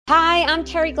Hi, I'm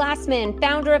Carrie Glassman,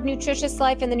 founder of Nutritious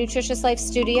Life and the Nutritious Life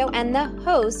Studio and the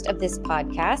host of this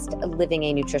podcast, Living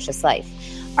a Nutritious Life.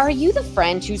 Are you the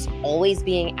friend who's always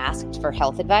being asked for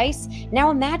health advice?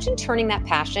 Now imagine turning that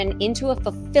passion into a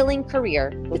fulfilling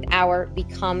career with our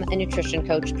Become a Nutrition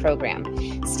Coach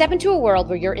program. Step into a world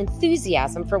where your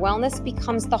enthusiasm for wellness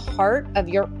becomes the heart of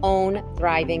your own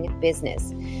thriving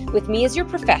business. With me as your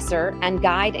professor and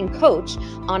guide and coach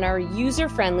on our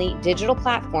user-friendly digital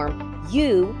platform,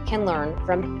 you can learn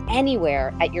from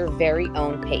anywhere at your very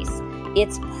own pace.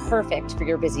 It's perfect for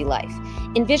your busy life.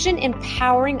 Envision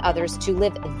empowering others to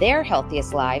live their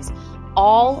healthiest lives,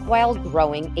 all while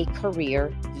growing a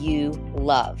career you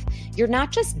love. You're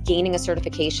not just gaining a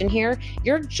certification here,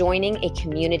 you're joining a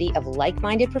community of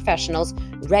like-minded professionals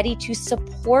ready to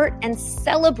support and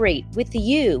celebrate with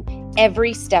you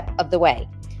every step of the way.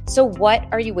 So what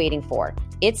are you waiting for?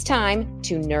 It's time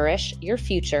to nourish your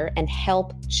future and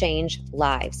help change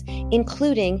lives,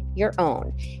 including your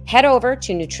own. Head over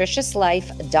to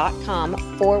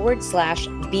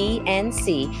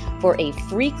nutritiouslife.com/BNC for a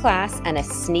free class and a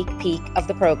sneak peek of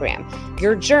the program.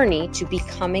 Your journey to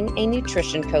becoming a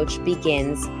nutrition coach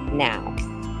begins now.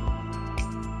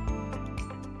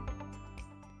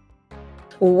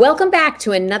 Welcome back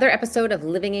to another episode of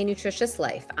Living a Nutritious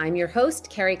Life. I'm your host,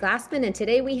 Carrie Glassman, and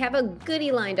today we have a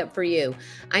goodie lined up for you.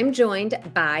 I'm joined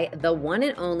by the one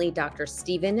and only Dr.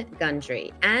 Stephen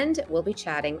Gundry, and we'll be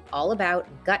chatting all about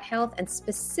gut health and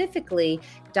specifically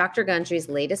Dr. Gundry's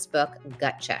latest book,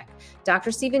 Gut Check.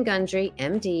 Dr. Stephen Gundry,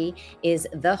 MD, is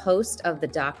the host of the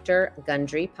Dr.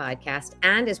 Gundry podcast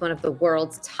and is one of the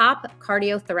world's top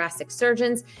cardiothoracic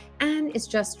surgeons and is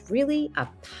just really a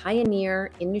pioneer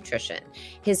in nutrition.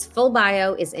 His full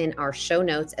bio is in our show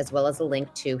notes as well as a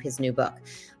link to his new book.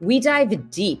 We dive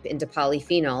deep into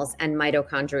polyphenols and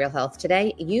mitochondrial health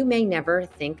today. You may never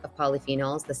think of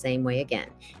polyphenols the same way again.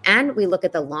 And we look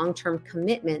at the long-term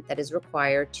commitment that is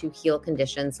required to heal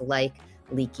conditions like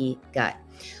leaky gut.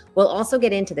 We'll also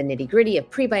get into the nitty-gritty of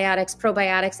prebiotics,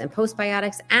 probiotics, and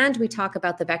postbiotics, and we talk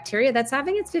about the bacteria that's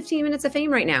having its 15 minutes of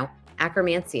fame right now,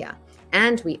 Akkermansia.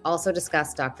 And we also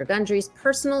discuss Dr. Gundry's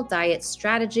personal diet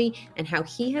strategy and how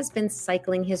he has been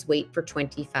cycling his weight for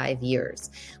 25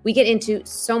 years. We get into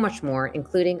so much more,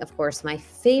 including, of course, my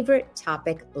favorite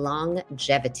topic,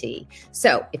 longevity.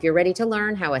 So if you're ready to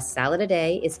learn how a salad a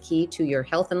day is key to your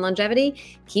health and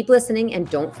longevity, keep listening and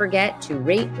don't forget to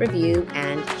rate, review,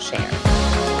 and share.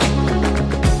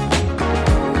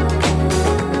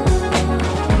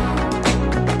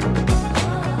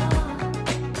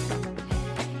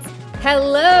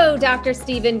 Hello, Dr.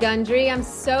 Stephen Gundry. I'm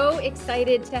so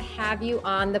excited to have you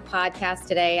on the podcast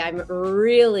today. I'm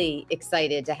really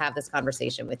excited to have this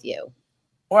conversation with you.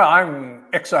 Well, I'm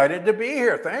excited to be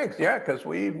here. Thanks. Yeah, because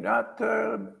we've not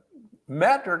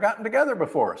met or gotten together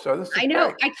before. So this is I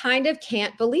know. great. I kind of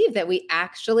can't believe that we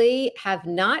actually have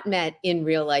not met in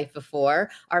real life before.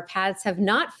 Our paths have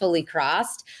not fully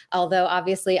crossed, although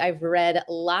obviously I've read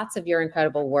lots of your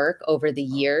incredible work over the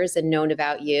years and known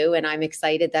about you. And I'm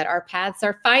excited that our paths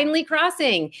are finally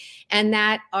crossing and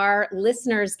that our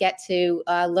listeners get to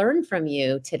learn from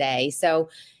you today. So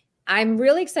I'm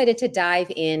really excited to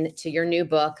dive into your new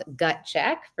book, Gut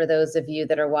Check. For those of you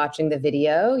that are watching the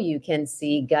video, you can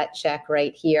see Gut Check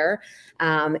right here,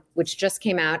 which just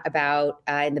came out about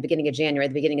in the beginning of January,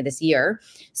 the beginning of this year.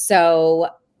 So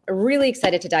really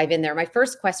excited to dive in there. My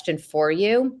first question for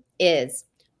you is,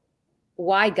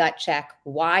 why Gut Check?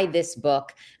 Why this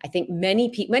book? I think many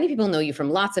people know you from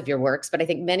lots of your works, but I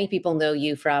think many people know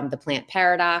you from The Plant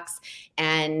Paradox.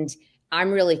 And I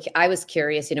was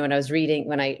curious, when I was reading,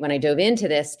 when I dove into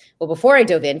this, well, before I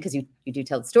dove in, because you do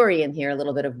tell the story in here, a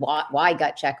little bit of why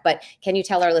Gut Check, but can you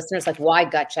tell our listeners, like, why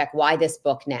Gut Check? Why this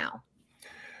book now?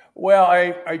 Well,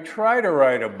 I try to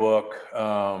write a book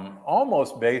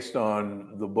almost based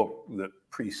on the book that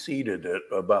preceded it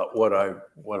about what I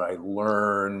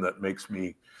learned that makes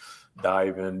me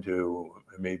dive into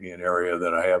maybe an area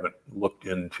that I haven't looked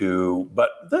into.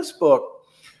 But this book,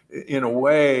 in a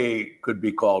way, could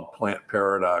be called Plant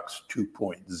Paradox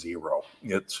 2.0.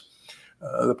 It's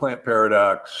the Plant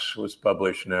Paradox was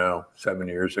published now 7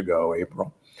 years ago,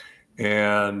 April.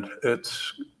 And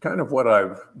it's kind of what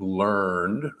I've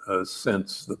learned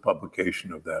since the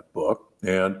publication of that book.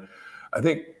 And I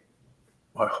think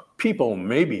people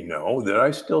maybe know that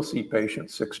I still see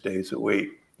patients 6 days a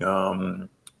week.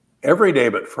 Every day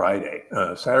but Friday.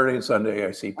 Saturday and Sunday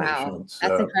I see patients. Wow,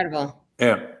 that's incredible.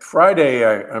 Yeah, Friday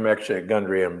I'm actually at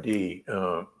Gundry MD,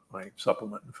 my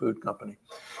supplement and food company.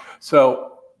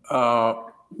 So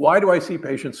Why do I see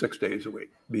patients 6 days a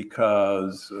week?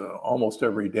 Because almost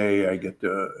every day I get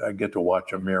to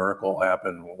watch a miracle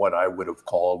happen, what I would have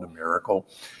called a miracle,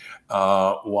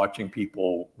 watching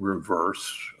people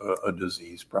reverse a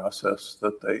disease process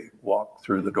that they walk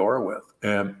through the door with.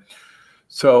 And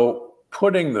so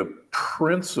putting the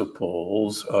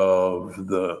principles of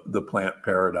the plant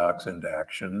paradox into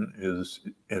action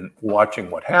and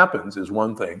watching what happens is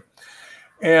one thing.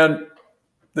 And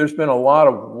there's been a lot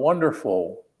of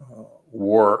wonderful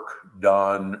work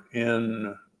done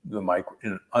in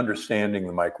understanding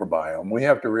the microbiome. We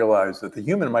have to realize that the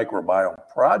Human Microbiome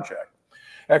Project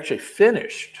actually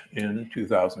finished in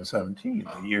 2017,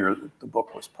 the year that the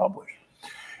book was published.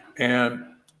 And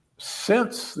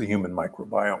since the Human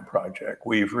Microbiome Project,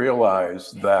 we've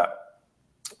realized that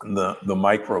the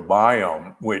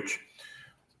microbiome, which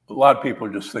a lot of people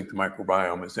just think the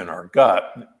microbiome is in our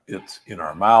gut, it's in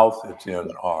our mouth, it's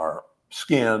in our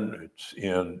skin,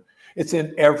 it's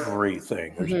in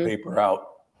everything. There's a paper out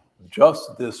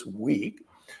just this week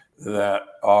that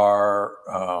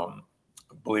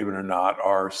believe it or not,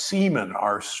 our semen,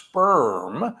 our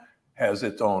sperm, has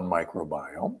its own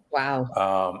microbiome.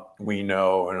 Wow. We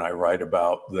know, and I write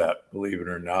about that, believe it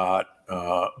or not,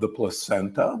 the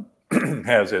placenta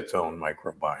has its own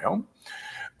microbiome.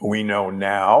 We know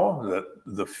now that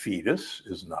the fetus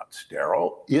is not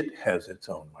sterile. It has its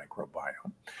own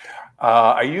microbiome.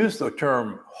 I used the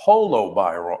term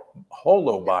holobiome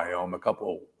a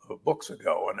couple of books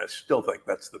ago, and I still think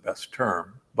that's the best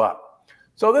term. But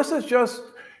so this is just,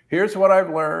 here's what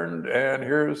I've learned, and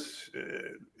here's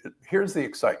the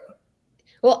excitement.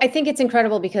 Well, I think it's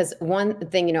incredible because one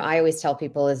thing, I always tell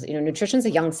people is, nutrition's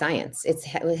a young science. It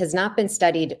has not been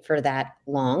studied for that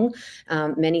long.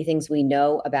 Many things we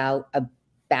know about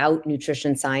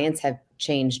nutrition science have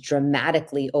changed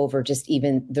dramatically over just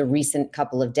even the recent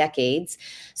couple of decades.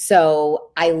 So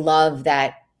I love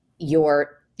that you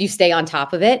stay on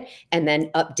top of it and then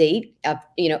update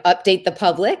the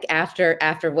public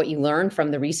after what you learn from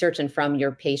the research and from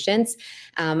your patients.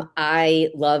 I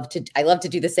love to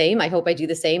do the same. I hope I do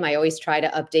the same. I always try to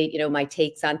update, my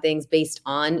takes on things based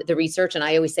on the research. And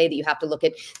I always say that you have to look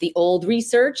at the old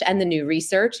research and the new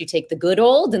research. You take the good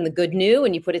old and the good new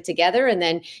and you put it together, and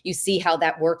then you see how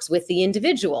that works with the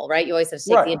individual, right? You always have to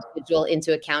take the individual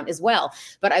into account as well.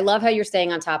 But I love how you're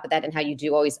staying on top of that and how you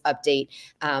do always update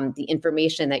the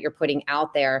information that you're putting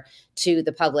out there to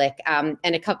the public. And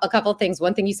a couple of things.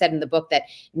 One thing you said in the book that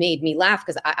made me laugh,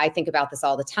 because I think about this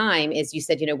all the time, is you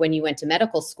said, when you went to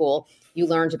medical school, you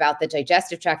learned about the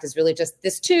digestive tract is really just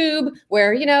this tube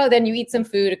where, then you eat some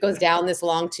food, it goes down this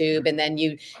long tube, and then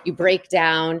you break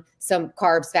down some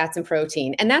carbs, fats, and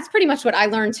protein. And that's pretty much what I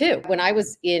learned too. When I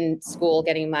was in school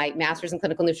getting my master's in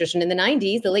clinical nutrition in the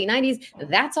late 90s,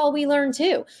 that's all we learned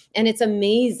too. And it's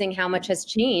amazing how much has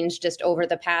changed just over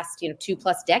the past,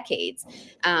 2+ decades.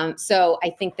 So I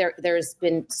think there's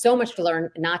been so much to learn,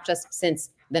 not just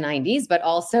since the 90s, but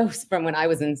also from when I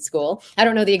was in school. I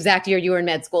don't know the exact year you were in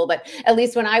med school, but at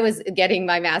least when I was getting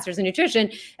my master's in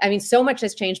nutrition, so much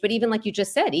has changed. But even like you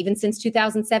just said, even since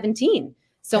 2017,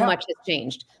 much has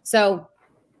changed. So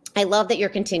I love that you're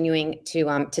continuing to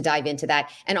dive into that.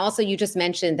 And also you just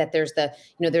mentioned that there's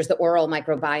the oral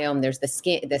microbiome, there's the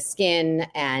skin,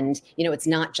 and, it's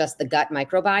not just the gut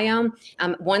microbiome.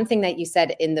 One thing that you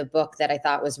said in the book that I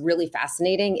thought was really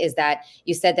fascinating is that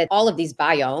you said that all of these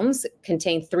biomes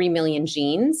contain 3 million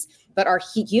genes, but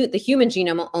the human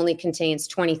genome only contains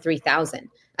 23,000.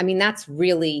 That's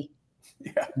really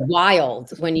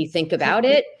wild when you think about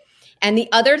it. And the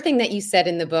other thing that you said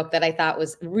in the book that I thought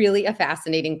was really a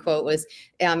fascinating quote was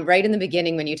right in the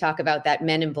beginning when you talk about that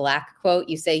Men in Black quote,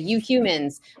 you say, "You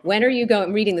humans, when are you going?"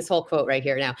 I'm reading this whole quote right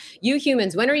here now. "You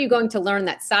humans, when are you going to learn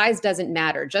that size doesn't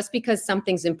matter? Just because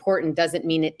something's important doesn't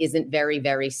mean it isn't very,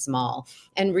 very small."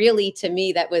 And really, to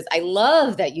me, I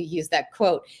love that you use that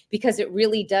quote because it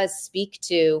really does speak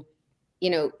to,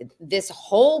 this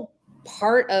whole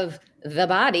part of the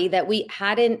body that we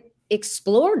hadn't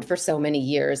explored for so many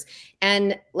years.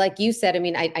 And like you said,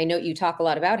 I know you talk a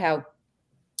lot about how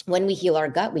when we heal our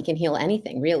gut, we can heal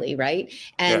anything really, right?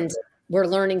 And we're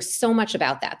learning so much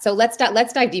about that. So let's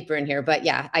dive deeper in here. But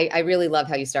yeah, I really love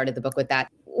how you started the book with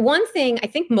that. One thing I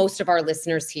think most of our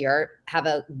listeners here have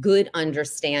a good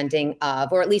understanding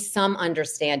of, or at least some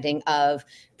understanding of,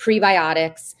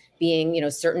 prebiotics being,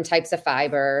 certain types of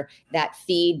fiber that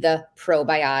feed the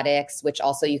probiotics, which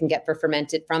also you can get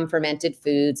from fermented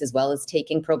foods, as well as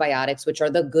taking probiotics, which are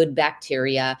the good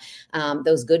bacteria.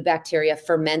 Those good bacteria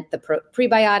ferment the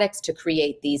prebiotics to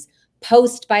create these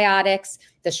postbiotics,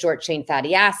 the short chain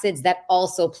fatty acids that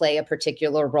also play a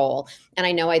particular role. And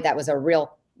I know that was a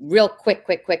real real quick,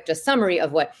 just summary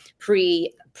of what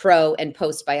pre, pro, and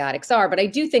postbiotics are. But I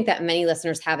do think that many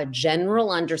listeners have a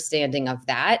general understanding of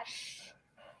that.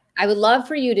 I would love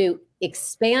for you to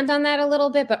expand on that a little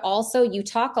bit, but also you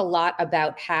talk a lot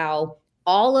about how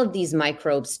all of these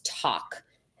microbes talk,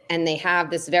 and they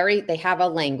have a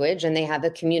language, and they have a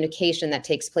communication that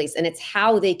takes place, and it's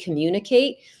how they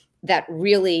communicate that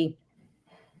really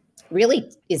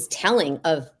is telling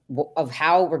of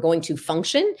how we're going to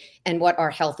function and what our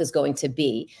health is going to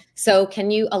be. So can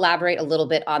you elaborate a little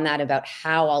bit on that, about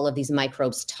how all of these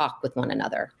microbes talk with one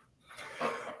another?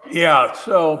 Yeah,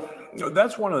 so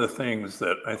that's one of the things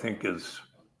that I think is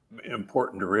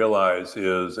important to realize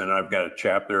is, and I've got a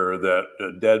chapter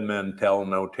that dead men tell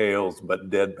no tales, but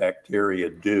dead bacteria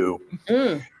do.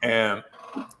 And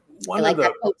one I like of the,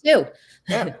 that quote too.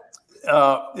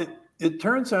 it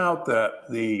turns out that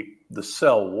the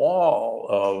cell wall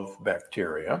of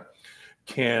bacteria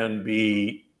can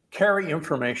carry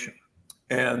information,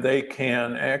 and they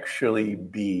can actually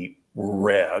be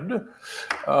read,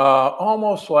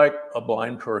 almost like a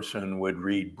blind person would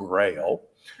read Braille,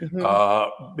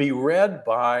 be read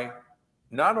by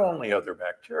not only other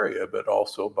bacteria, but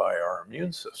also by our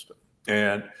immune system.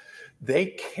 And they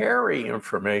carry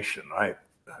information. I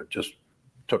just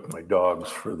took my dogs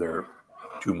for their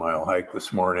 2-mile hike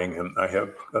this morning, and I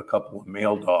have a couple of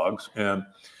male dogs. And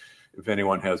if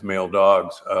anyone has male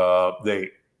dogs, they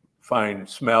find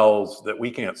smells that we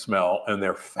can't smell, and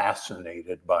they're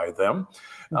fascinated by them.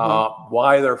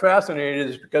 Why they're fascinated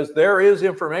is because there is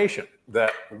information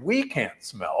that we can't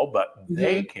smell, but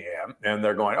they can. And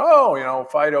they're going, oh,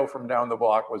 Fido from down the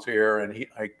block was here, and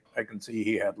I can see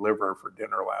he had liver for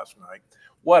dinner last night.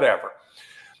 Whatever.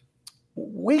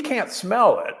 We can't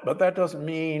smell it, but that doesn't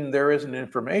mean there isn't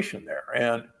information there.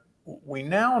 And we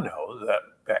now know that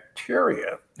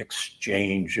bacteria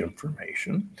exchange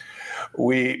information.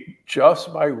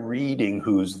 Just by reading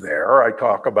who's there, I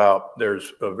talk about,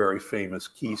 there's a very famous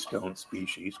keystone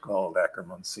species called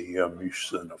Akkermansia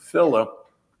mucinophila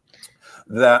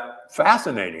that,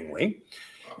 fascinatingly,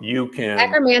 you can...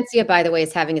 Akkermansia, by the way,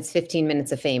 is having its 15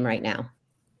 minutes of fame right now.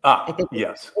 I think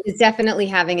yes, it's definitely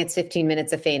having its 15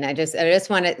 minutes of fame. I just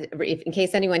want to, in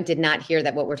case anyone did not hear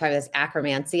that, what we're talking about is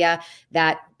Akkermansia,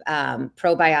 that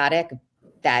probiotic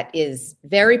that is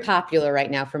very popular right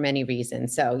now for many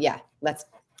reasons. So yeah,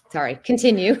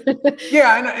 continue.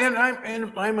 Yeah, and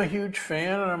I'm a huge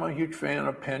fan, and I'm a huge fan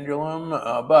of pendulum.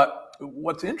 But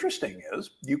what's interesting is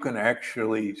you can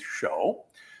actually show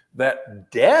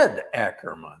that dead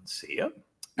Akkermansia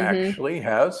actually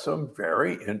has some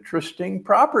very interesting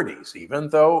properties, even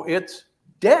though it's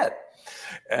dead.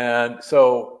 And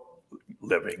so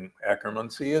living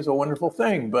Akkermansia is a wonderful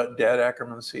thing, but dead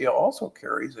Akkermansia also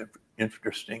carries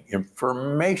interesting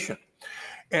information.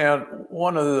 And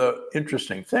one of the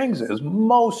interesting things is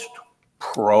most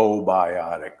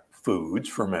probiotic foods,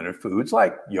 fermented foods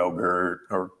like yogurt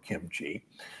or kimchi,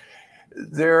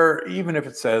 even if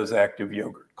it says active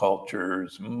yogurt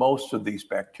cultures, most of these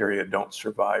bacteria don't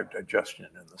survive digestion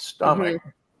in the stomach.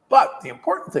 But the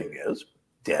important thing is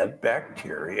dead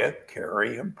bacteria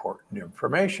carry important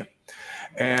information.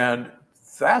 And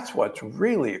that's what's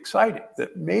really exciting,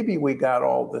 that maybe we got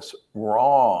all this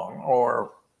wrong,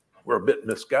 or we're a bit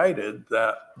misguided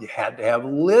that you had to have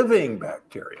living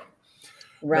bacteria.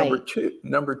 Right.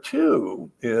 Number two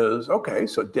is, okay,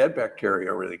 so dead bacteria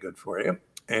are really good for you.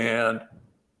 And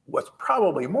what's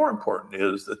probably more important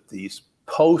is that these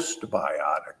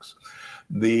postbiotics,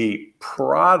 the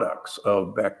products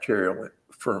of bacterial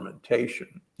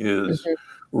fermentation, is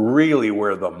really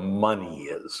where the money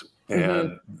is.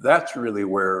 And that's really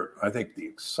where I think the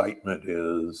excitement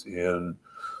is in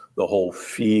the whole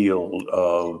field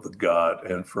of the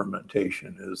gut and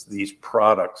fermentation, is these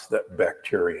products that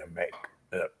bacteria make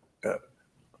that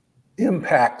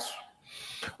impacts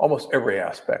almost every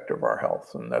aspect of our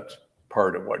health. And that's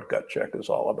part of what Gut Check is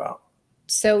all about.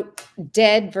 So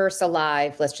dead versus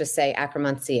alive, let's just say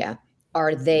Akkermansia,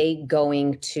 are they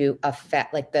going to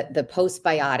affect, like the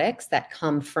postbiotics that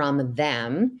come from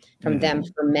them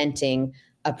fermenting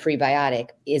a prebiotic,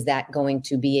 is that going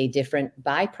to be a different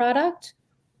byproduct?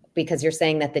 Because you're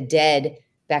saying that the dead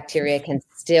bacteria can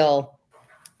still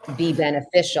be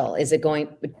beneficial. Is it going...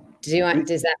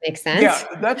 does that make sense? Yeah,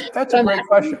 that's a great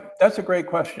question. That's a great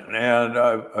question. And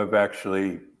I've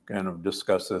actually kind of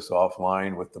discussed this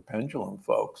offline with the pendulum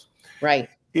folks. Right.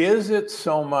 Is it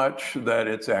so much that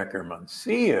it's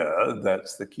Akkermansia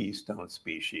that's the keystone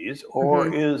species,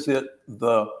 or is it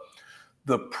the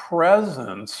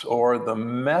presence or the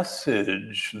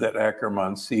message that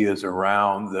Akkermansia is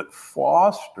around that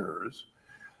fosters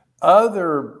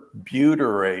other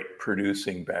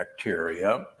butyrate-producing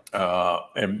bacteria,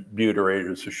 and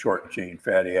butyrate is a short-chain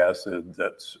fatty acid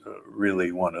that's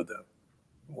really one of the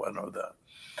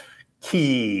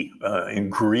key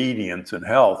ingredients in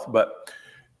health. But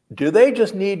do they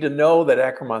just need to know that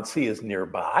Akkermansia is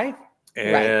nearby?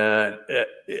 And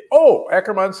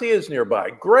Akkermansia is nearby.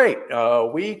 Great.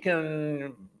 We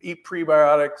can eat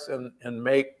prebiotics and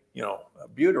make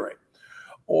butyrate.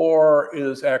 Or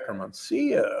is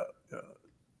Akkermansia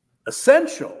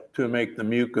essential to make the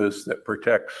mucus that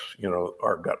protects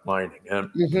our gut lining?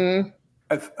 And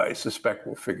I suspect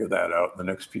we'll figure that out in the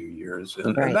next few years.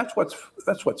 And that's what's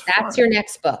fun. That's your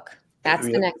next book. That's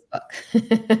the next book.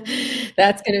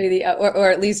 That's going to be or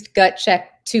at least Gut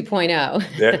Check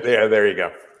 2.0. There you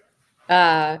go.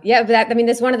 But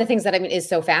that's one of the things that is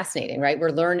so fascinating, right?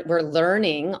 We're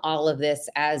learning all of this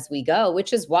as we go,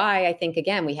 which is why I think,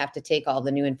 again, we have to take all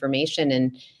the new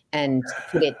information and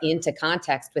put it into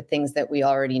context with things that we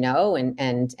already know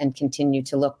and continue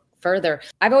to look further.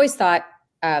 I've always thought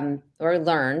or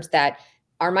learned that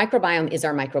our microbiome is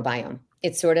our microbiome.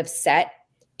 It's sort of set.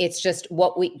 It's just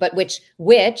which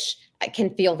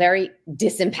can feel very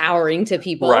disempowering to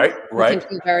people. Right. It can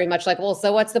feel very much like, well,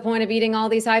 so what's the point of eating all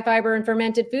these high fiber and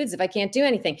fermented foods if I can't do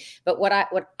anything? But what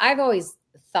I've always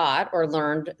thought or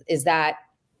learned is that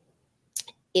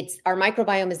it's our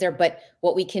microbiome is there, but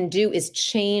what we can do is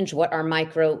change what our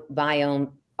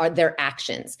microbiome are, their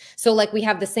actions. So like we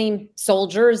have the same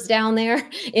soldiers down there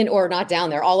or not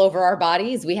down there, all over our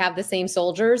bodies. We have the same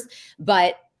soldiers,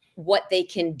 but what they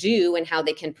can do and how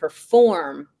they can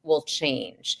perform will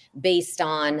change based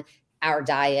on our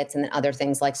diets and then other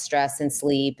things like stress and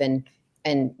sleep and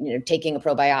taking a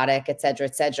probiotic, et cetera,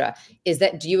 et cetera.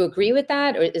 Do you agree with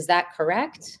that? Or is that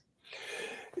correct?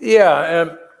 Yeah.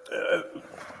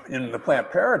 In the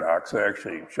plant paradox, I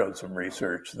actually showed some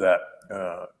research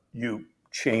that you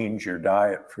change your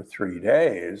diet for 3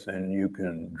 days and you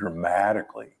can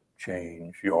dramatically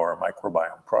change your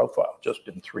microbiome profile just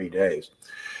in 3 days.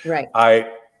 Right. I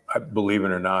believe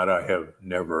it or not, I have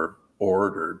never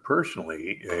ordered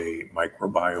personally a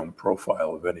microbiome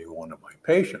profile of any one of my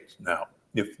patients. Now,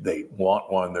 if they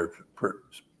want one,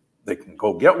 they can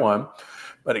go get one,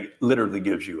 but it literally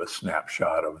gives you a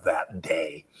snapshot of that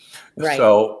day. Right.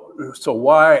 So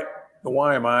why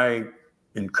am I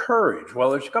encouraged? Well,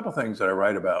 there's a couple things that I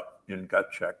write about in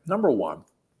Gut Check. Number one,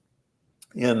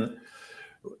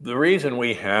 the reason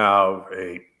we have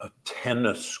a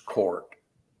tennis court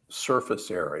surface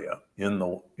area in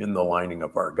the lining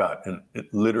of our gut, and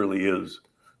it literally is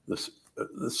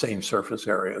the same surface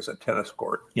area as a tennis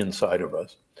court inside of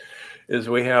us, is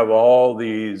we have all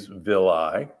these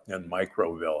villi and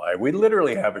microvilli. We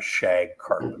literally have a shag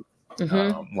carpet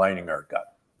lining our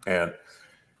gut. And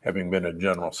having been a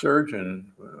general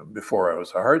surgeon before I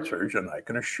was a heart surgeon, I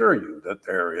can assure you that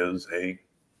there is a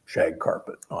shag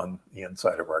carpet on the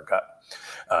inside of our gut.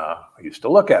 I used to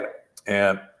look at it.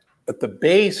 And at the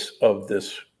base of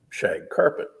this shag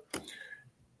carpet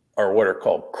are what are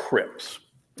called crypts.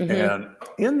 And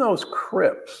in those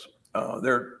crypts,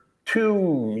 there are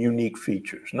two unique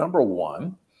features. Number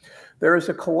one, there is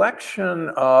a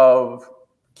collection of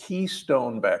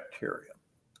keystone bacteria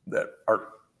that are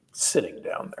sitting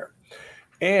down there.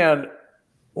 And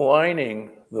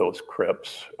lining those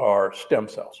crypts are stem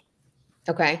cells.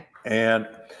 Okay. And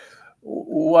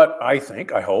what I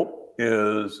hope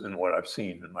is, and what I've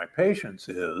seen in my patients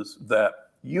is that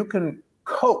you can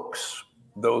coax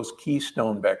those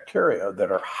keystone bacteria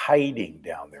that are hiding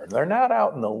down there. They're not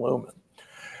out in the lumen.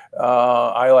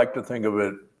 I like to think of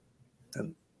it,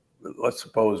 and let's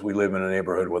suppose we live in a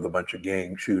neighborhood with a bunch of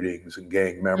gang shootings and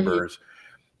gang members.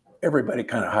 Everybody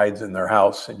kind of hides in their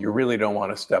house, and you really don't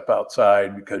want to step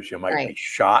outside because you might be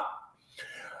shot.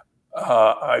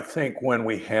 I think when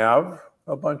we have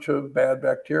a bunch of bad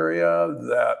bacteria,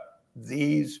 that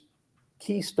these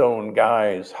keystone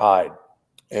guys hide,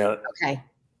 and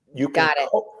you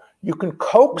can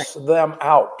coax them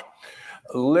out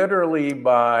literally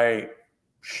by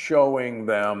showing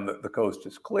them that the coast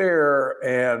is clear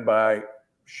and by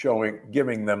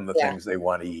giving them the things they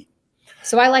want to eat.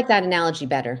 So I like that analogy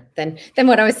better than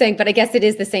what I was saying, but I guess it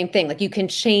is the same thing. Like you can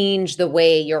change the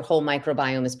way your whole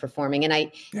microbiome is performing. And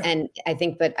I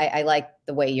think, but I like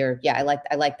the way I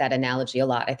like that analogy a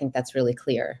lot. I think that's really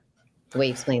clear the way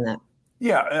you explain that.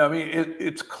 Yeah. I mean,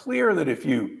 it's clear that if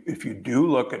you do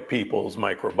look at people's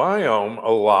microbiome,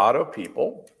 a lot of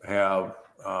people have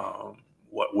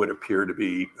what would appear to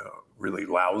be really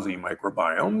lousy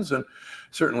microbiomes. And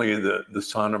certainly the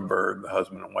Sonnenberg, the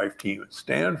husband and wife team at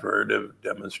Stanford, have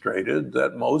demonstrated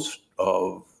that most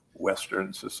of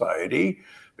Western society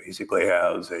basically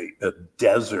has a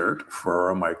desert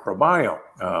for a microbiome.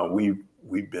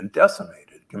 We've been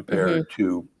decimated compared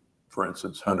to, for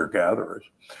instance, hunter-gatherers.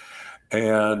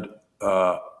 And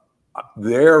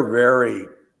they're very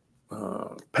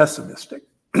pessimistic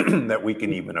that we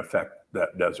can even affect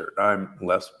that desert. I'm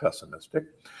less pessimistic.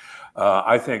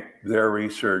 I think their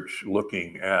research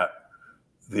looking at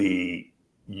the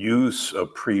use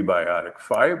of prebiotic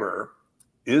fiber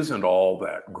isn't all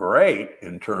that great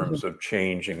in terms of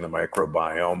changing the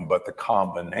microbiome, but the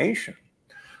combination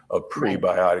of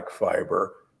prebiotic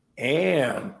fiber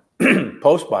and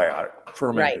postbiotic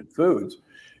fermented foods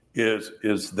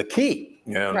is the key.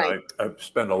 And I've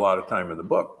spent a lot of time in the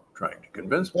book trying to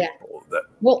convince people that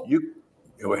you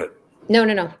go ahead.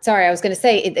 No. Sorry, I was going to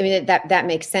say, I mean, that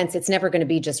makes sense. It's never going to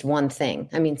be just one thing.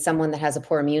 I mean, someone that has a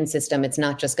poor immune system, it's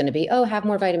not just going to be, oh, have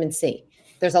more vitamin C.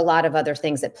 There's a lot of other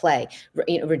things at play.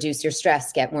 Reduce your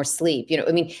stress, get more sleep.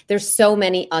 I mean, there's so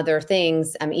many other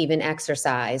things. Even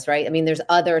exercise, right? I mean, there's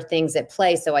other things at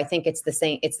play. So I think it's the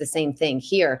same. It's the same thing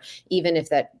here. Even if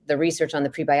the research on the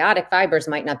prebiotic fibers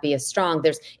might not be as strong,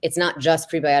 it's not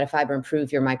just prebiotic fiber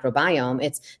improve your microbiome.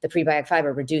 It's the prebiotic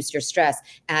fiber reduce your stress.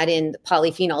 Add in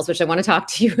polyphenols, which I want to talk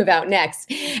to you about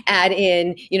next. Add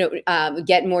in,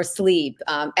 get more sleep.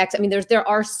 There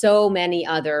are so many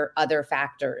other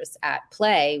factors at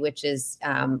play, which is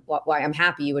why I'm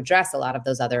happy you address a lot of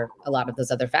those other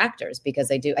factors, because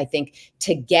I think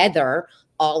together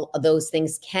all of those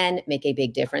things can make a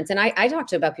big difference. And I talk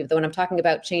to about people that when I'm talking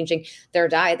about changing their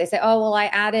diet, they say, oh, well, I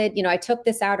added, I took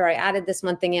this out or I added this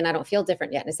one thing in, I don't feel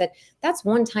different yet. And I said, that's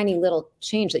one tiny little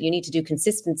change that you need to do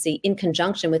consistency in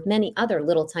conjunction with many other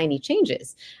little tiny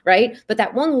changes, right? But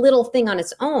that one little thing on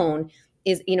its own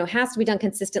is, has to be done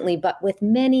consistently, but with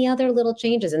many other little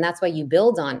changes. And that's why you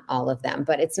build on all of them,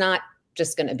 but it's not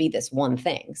just going to be this one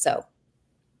thing. So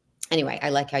anyway, I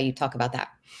like how you talk about that.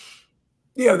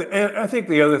 Yeah. And I think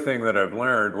the other thing that I've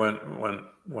learned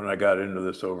when I got into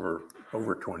this over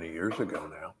 20 years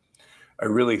ago now, I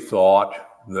really thought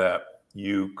that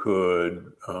you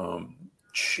could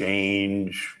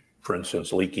change, for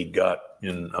instance, leaky gut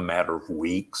in a matter of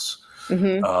weeks.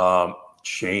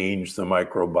 Change the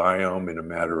microbiome in a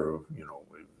matter of,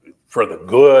 for the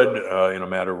good in a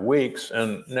matter of weeks.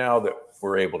 And now that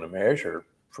we're able to measure,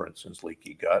 for instance,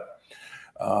 leaky gut,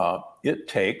 it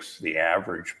takes the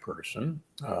average person,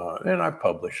 and I've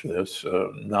published this,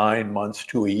 9 months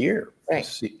to a year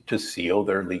to seal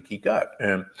their leaky gut.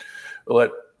 And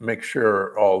make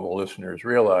sure all the listeners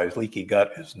realize leaky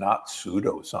gut is not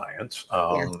pseudoscience.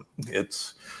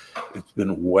 It's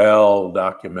been well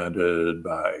documented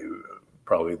by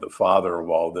probably the father of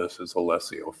all this is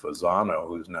Alessio Fasano,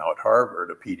 who's now at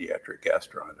Harvard, a pediatric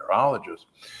gastroenterologist.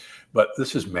 But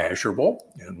this is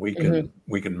measurable, and we can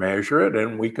measure it,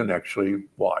 and we can actually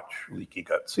watch leaky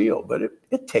gut seal. But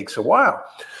it takes a while.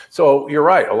 So you're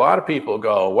right. A lot of people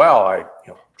go, well, I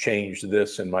changed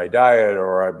this in my diet,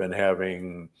 or I've been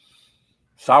having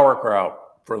sauerkraut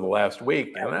for the last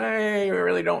week, and I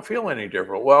really don't feel any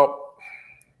different. Well,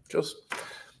 just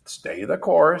stay the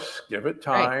course, give it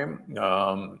time.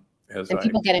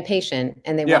 People get impatient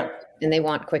and they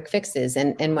want quick fixes.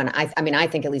 And when I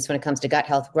think, at least when it comes to gut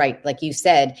health, right, like you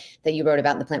said, that you wrote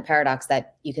about in the Plant Paradox,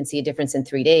 that you can see a difference in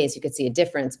 3 days, you could see a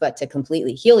difference, but to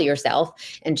completely heal yourself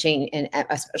and change, and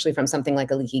especially from something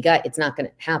like a leaky gut, it's not going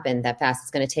to happen that fast.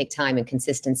 It's going to take time and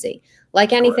consistency,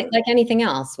 like anything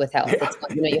else with health. It's,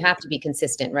 you have to be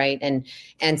consistent, right?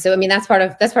 And so, that's part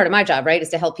of my job, right, is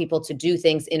to help people to do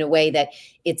things in a way that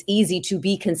it's easy to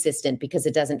be consistent, because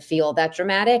it doesn't feel that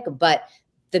dramatic, but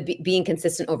being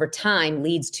consistent over time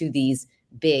leads to these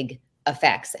big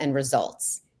effects and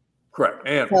results. Correct.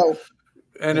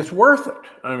 And it's worth it.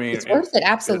 It's worth it.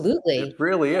 Absolutely. It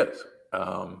really is.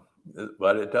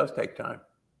 But it does take time.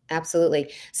 Absolutely.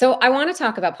 So I want to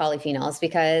talk about polyphenols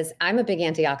because I'm a big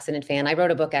antioxidant fan. I wrote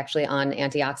a book actually on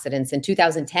antioxidants in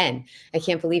 2010. I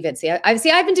can't believe it. I've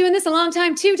been doing this a long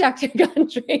time too, Dr.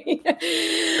 Gundry.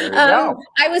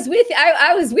 I was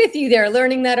with you there,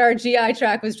 learning that our GI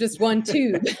tract was just one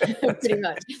tube, pretty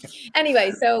much.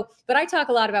 Anyway, but I talk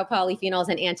a lot about polyphenols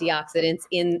and antioxidants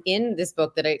in this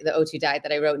book the O2 diet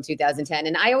that I wrote in 2010.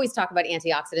 And I always talk about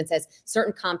antioxidants as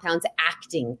certain compounds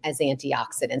acting as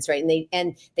antioxidants, right?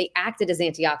 And they acted as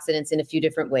antioxidants in a few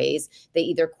different ways. They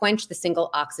either quenched the single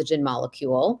oxygen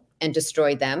molecule and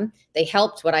destroyed them. They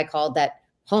helped what I called that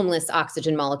homeless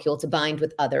oxygen molecule to bind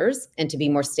with others and to be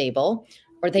more stable,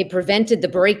 or they prevented the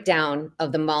breakdown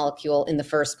of the molecule in the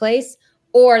first place,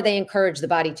 or they encouraged the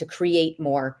body to create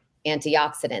more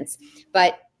antioxidants.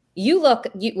 But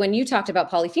when you talked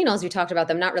about polyphenols, you talked about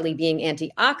them not really being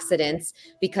antioxidants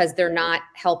because they're not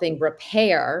helping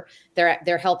repair.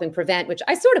 They're helping prevent, which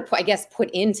I sort of, I guess, put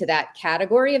into that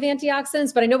category of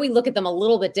antioxidants, but I know we look at them a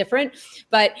little bit different.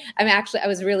 But I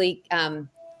was really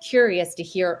curious to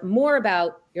hear more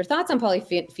about your thoughts on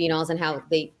polyphenols and how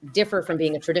they differ from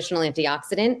being a traditional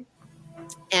antioxidant.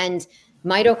 And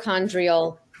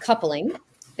mitochondrial coupling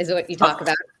is what you talk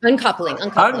about. Uncoupling.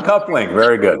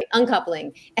 Very good.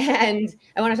 Uncoupling. And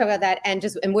I want to talk about that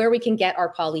and where we can get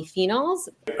our polyphenols.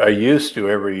 I used to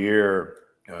every year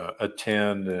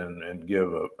attend and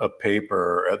give a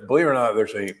paper. Believe it or not,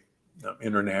 there's a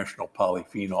international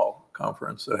polyphenol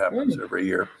conference that happens every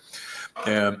year.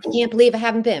 And I can't believe I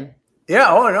haven't been.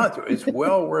 Yeah, oh no, it's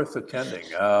well worth attending.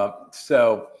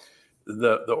 So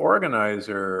the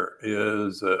organizer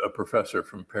is a professor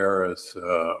from Paris,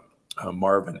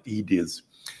 Marvin Ediz.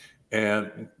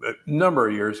 And a number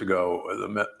of years ago,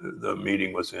 the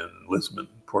meeting was in Lisbon,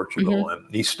 Portugal, and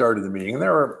he started the meeting, and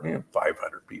there were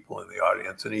 500 people in the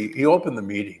audience. And he opened the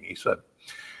meeting. He said,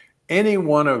 any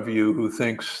one of you who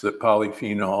thinks that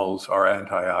polyphenols are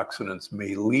antioxidants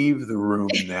may leave the room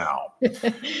now,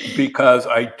 because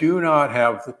I do not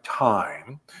have the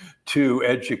time to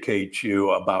educate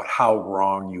you about how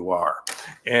wrong you are.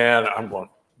 And I'm going,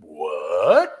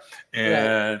 what?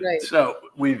 And so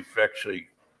we've actually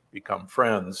become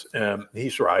friends. And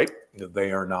he's right.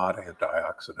 They are not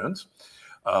antioxidants.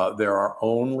 There are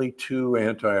only two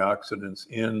antioxidants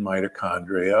in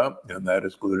mitochondria, and that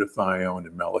is glutathione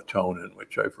and melatonin,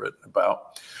 which I've written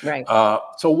about. Right.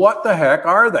 So what the heck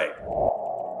are they?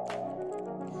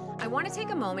 I want to take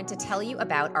a moment to tell you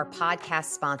about our podcast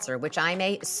sponsor, which I'm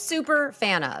a super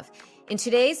fan of. In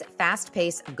today's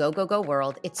fast-paced, go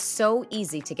world, it's so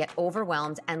easy to get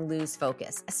overwhelmed and lose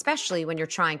focus, especially when you're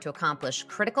trying to accomplish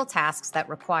critical tasks that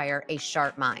require a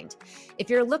sharp mind. If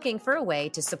you're looking for a way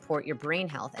to support your brain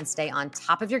health and stay on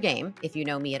top of your game, if you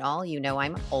know me at all, you know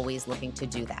I'm always looking to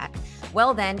do that.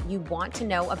 Well, then you want to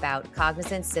know about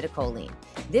cognizin citicoline.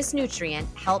 This nutrient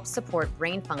helps support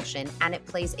brain function, and it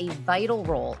plays a vital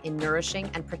role in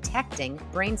nourishing and protecting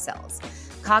brain cells.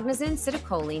 Cognizin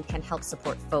citicoline can help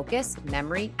support focus,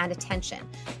 memory, and attention,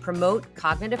 promote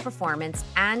cognitive performance,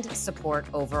 and support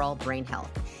overall brain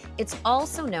health. It's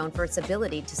also known for its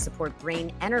ability to support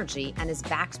brain energy and is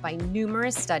backed by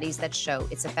numerous studies that show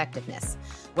its effectiveness.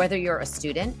 Whether you're a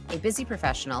student, a busy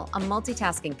professional, a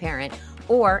multitasking parent,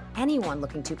 or anyone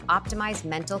looking to optimize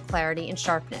mental clarity and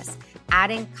sharpness,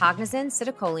 adding cognizin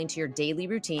citicoline to your daily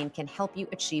routine can help you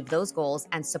achieve those goals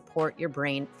and support your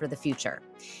brain for the future.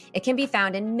 It can be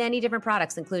found in many different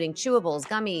products, including chewables,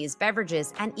 gummies,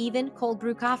 beverages, and even cold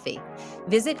brew coffee.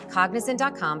 Visit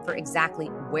cognizin.com for exactly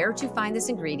where to find this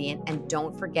ingredient, and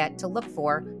don't forget to look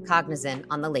for cognizin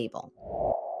on the label.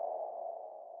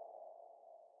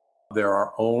 There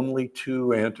are only two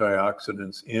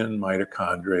antioxidants in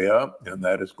mitochondria, and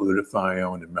that is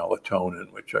glutathione and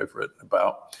melatonin, which I've written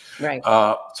about. Right.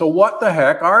 So what the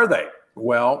heck are they?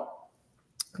 Well,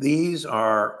 these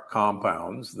are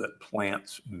compounds that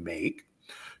plants make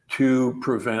to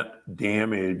prevent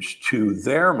damage to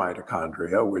their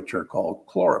mitochondria, which are called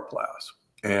chloroplasts.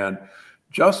 And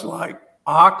just like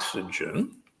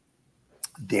oxygen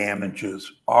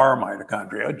damages our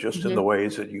mitochondria, just in the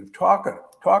ways that you've talked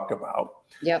about,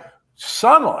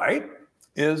 sunlight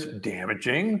is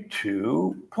damaging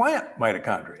to plant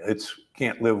mitochondria. It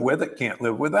can't live with it, can't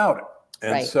live without it.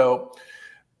 And so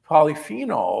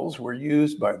polyphenols were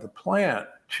used by the plant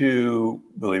to,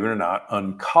 believe it or not,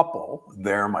 uncouple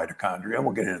their mitochondria, and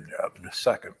we'll get into that in a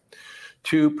second,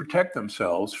 to protect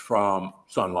themselves from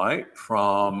sunlight,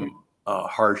 from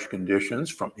harsh conditions,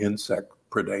 from insect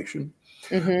predation,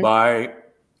 by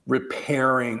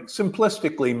repairing,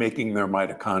 simplistically making their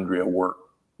mitochondria work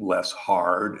less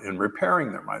hard and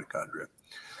repairing their mitochondria.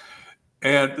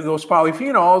 And those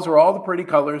polyphenols are all the pretty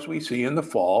colors we see in the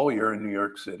fall. You're in New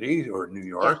York City or New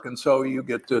York, and so you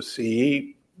get to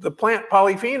see the plant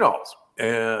polyphenols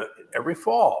every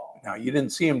fall. Now, you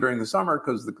didn't see them during the summer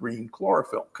because the green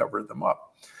chlorophyll covered them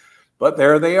up, but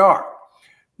there they are.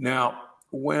 Now,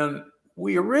 when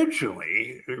the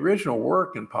original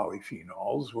work in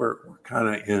polyphenols were kind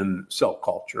of in cell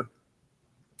culture,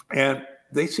 and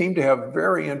they seem to have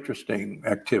very interesting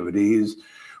activities.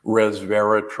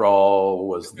 Resveratrol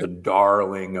was the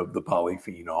darling of the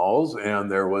polyphenols,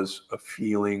 and there was a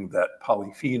feeling that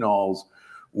polyphenols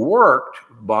worked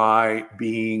by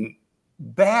being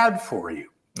bad for you.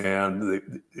 And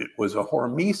it was a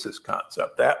hormesis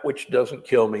concept. That which doesn't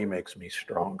kill me makes me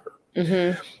stronger.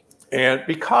 And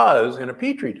because in a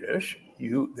petri dish,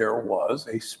 there was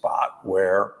a spot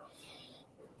where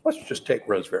let's just take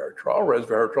resveratrol.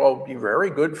 Resveratrol would be very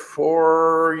good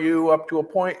for you up to a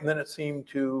point, and then it seemed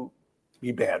to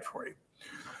be bad for you.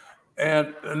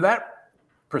 And that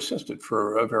persisted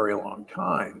for a very long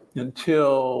time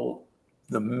until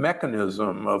the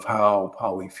mechanism of how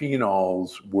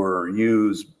polyphenols were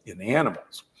used in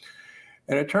animals.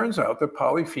 And it turns out that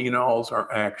polyphenols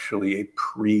are actually a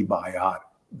prebiotic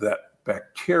that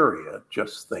bacteria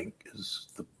just think is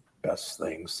the best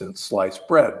thing since sliced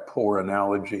bread. Poor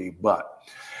analogy, but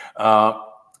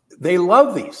they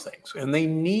love these things and they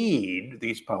need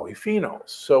these polyphenols.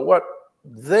 So what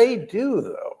they do,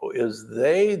 though, is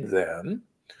they then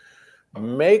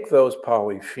make those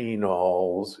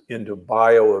polyphenols into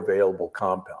bioavailable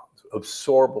compounds,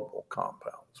 absorbable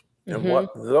compounds. And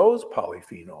what those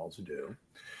polyphenols do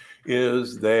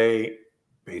is they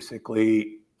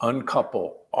basically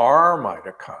uncouple our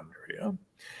mitochondria.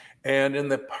 And in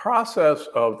the process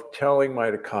of telling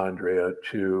mitochondria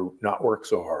to not work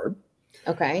so hard,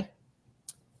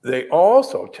 they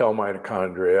also tell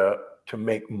mitochondria to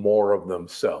make more of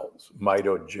themselves,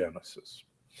 mitogenesis.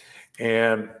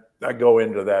 And I go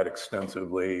into that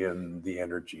extensively in the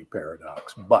energy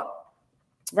paradox, but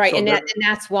right. So and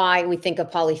that's why we think of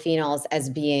polyphenols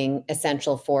as being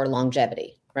essential for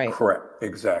longevity, right? Correct.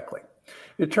 Exactly.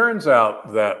 It turns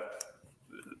out that,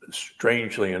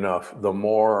 strangely enough, the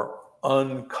more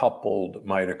uncoupled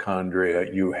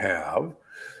mitochondria you have,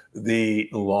 the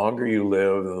longer you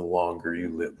live and the longer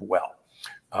you live well.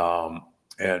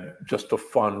 And just a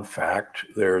fun fact,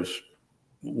 there's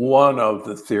one of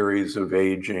the theories of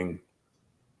aging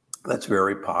that's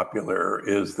very popular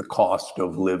is the cost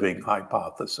of living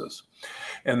hypothesis.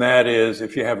 And that is,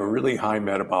 if you have a really high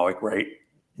metabolic rate,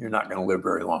 you're not going to live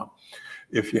very long.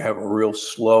 If you have a real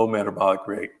slow metabolic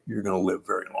rate, you're going to live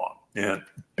very long. And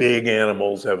big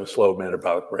animals have a slow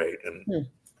metabolic rate, and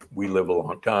we live a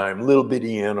long time. Little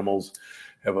bitty animals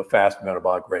have a fast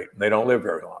metabolic rate, and they don't live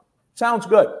very long. Sounds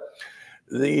good.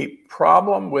 The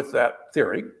problem with that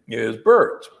theory is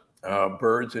birds.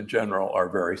 Birds in general are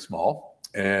very small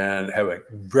and have a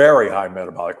very high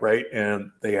metabolic rate, and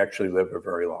they actually live a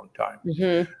very long time.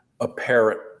 A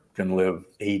parrot can live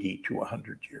 80 to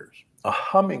 100 years. A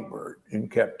hummingbird in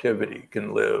captivity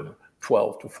can live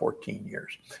 12 to 14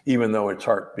 years, even though its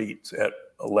heart beats at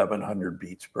 1,100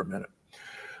 beats per minute.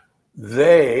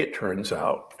 They, it turns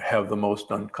out, have the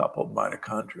most uncoupled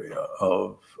mitochondria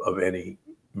of any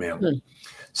mammal.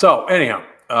 So anyhow,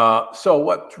 so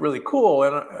what's really cool,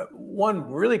 and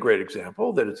one really great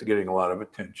example that it's getting a lot of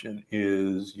attention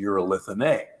is urolithin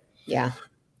A. Yeah.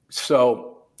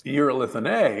 So urolithin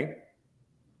A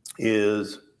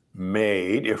is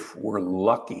made, if we're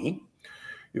lucky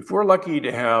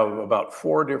to have about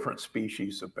 4 different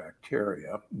species of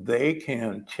bacteria, they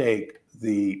can take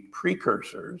the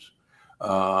precursors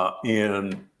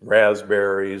in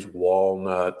raspberries,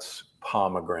 walnuts,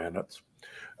 pomegranates,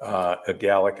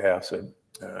 agalic acid,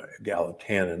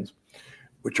 gallatannins,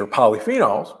 which are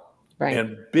polyphenols,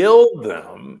 and build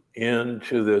them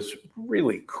into this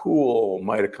really cool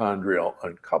mitochondrial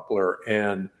uncoupler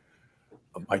and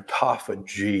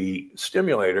mitophagy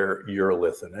stimulator,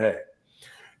 urolithin A.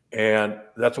 And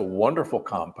that's a wonderful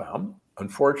compound.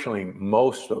 Unfortunately,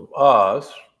 most of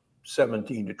us,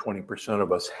 17 to 20%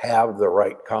 of us, have the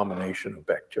right combination of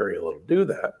bacteria that'll do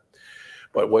that.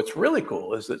 But what's really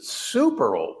cool is that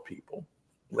super old people,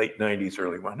 late 90s,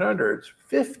 early 100s,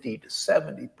 50 to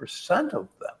 70% of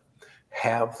them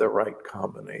have the right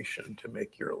combination to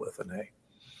make urolithin A.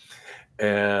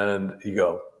 And you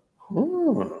go,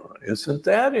 isn't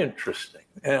that interesting?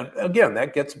 And again,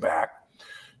 that gets back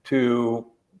to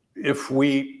if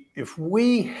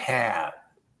we had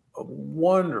a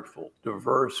wonderful,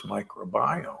 diverse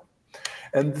microbiome,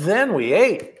 and then we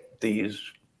ate these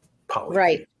polyphenols.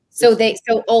 Right. So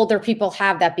older people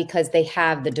have that because they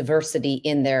have the diversity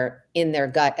in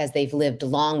their gut as they've lived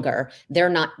longer.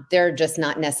 They're just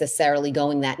not necessarily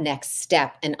going that next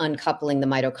step and uncoupling the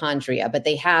mitochondria, but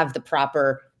they have the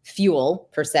proper fuel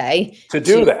per se to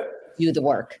do the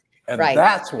work. And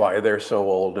that's why they're so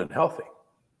old and healthy.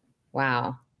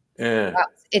 Wow. Yeah.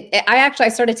 I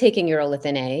started taking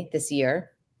urolithin A this year.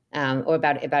 Or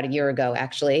about a year ago,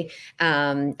 actually.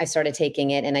 I started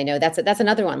taking it, and I know that's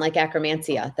another one like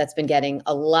Akkermansia that's been getting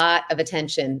a lot of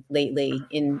attention lately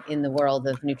in the world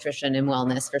of nutrition and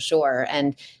wellness for sure,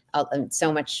 and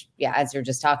so much, as you're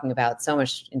just talking about, so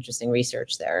much interesting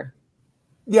research there.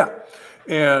 Yeah,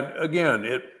 and again,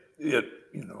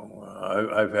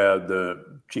 I've had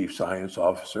the chief science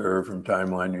officer from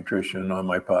Timeline Nutrition on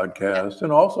my podcast,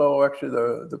 and also actually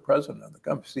the president of the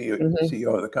company,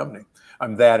 CEO of the company.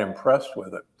 I'm that impressed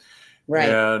with it. Right.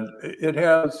 And it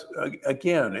has,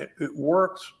 again, it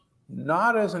works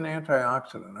not as an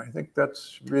antioxidant. I think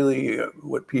that's really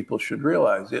what people should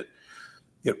realize. It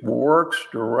works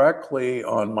directly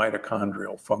on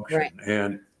mitochondrial function. Right.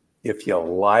 And if you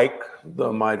like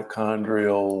the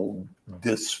mitochondrial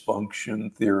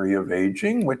dysfunction theory of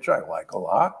aging, which I like a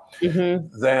lot,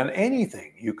 then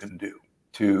anything you can do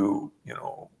to,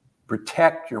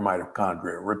 protect your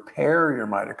mitochondria, repair your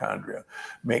mitochondria,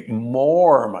 make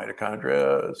more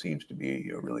mitochondria seems to be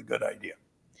a really good idea.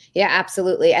 Yeah,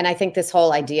 absolutely. And I think this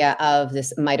whole idea of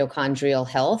this mitochondrial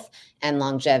health and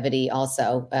longevity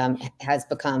also has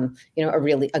become,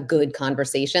 a good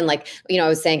conversation. Like, I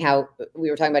was saying how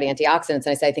we were talking about antioxidants, and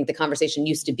I said I think the conversation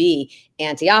used to be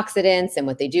antioxidants and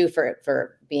what they do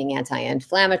for being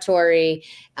anti-inflammatory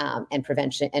and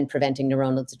preventing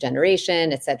neuronal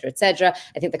degeneration, et cetera, et cetera.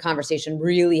 I think the conversation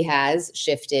really has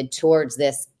shifted towards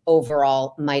this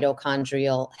overall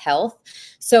mitochondrial health.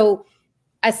 So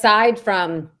aside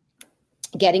from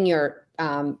getting your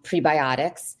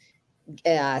prebiotics,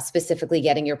 specifically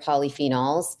getting your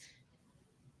polyphenols,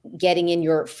 getting in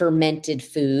your fermented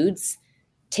foods,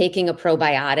 taking a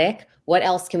probiotic, what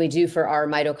else can we do for our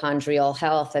mitochondrial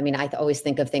health? I mean, I always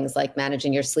think of things like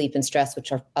managing your sleep and stress,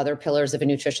 which are other pillars of a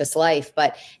nutritious life,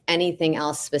 but anything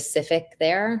else specific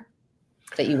there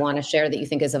that you want to share that you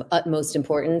think is of utmost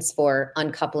importance for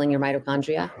uncoupling your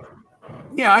mitochondria?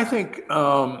 Yeah, I think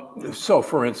so.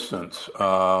 For instance,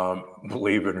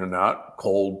 believe it or not,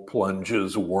 cold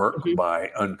plunges work by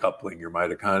uncoupling your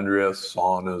mitochondria.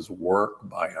 Saunas work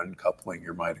by uncoupling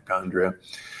your mitochondria.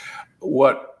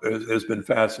 What has been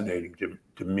fascinating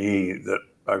to me that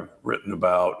I've written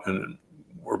about, and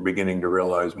we're beginning to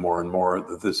realize more and more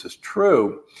that this is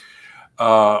true.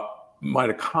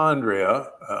 Mitochondria,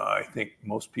 I think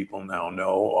most people now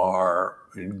know, are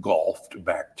engulfed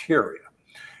bacteria.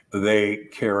 They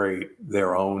carry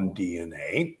their own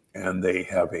DNA, and they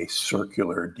have a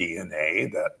circular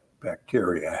DNA that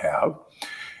bacteria have.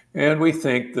 And we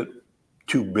think that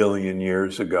 2 billion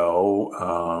years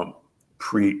ago,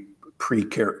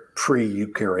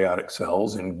 pre-eukaryotic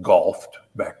cells engulfed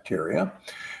bacteria.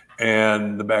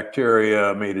 And the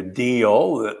bacteria made a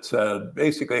deal that said,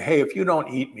 basically, hey, if you don't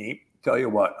eat me, tell you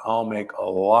what, I'll make a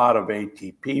lot of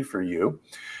ATP for you.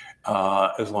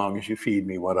 As long as you feed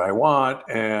me what I want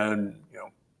and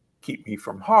keep me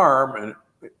from harm. And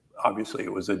obviously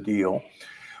it was a deal.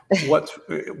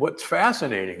 What's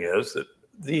fascinating is that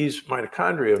these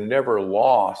mitochondria have never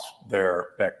lost their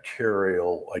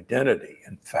bacterial identity.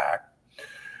 In fact,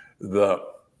 the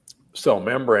cell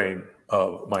membrane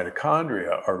of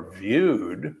mitochondria are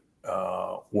viewed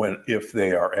if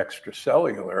they are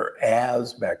extracellular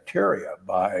as bacteria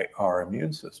by our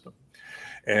immune system.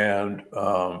 And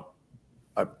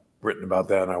I've written about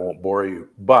that, and I won't bore you,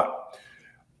 but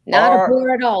not a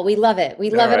bore at all. We love it. We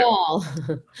love it all.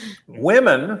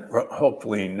 Women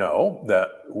hopefully know that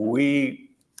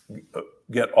we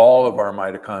get all of our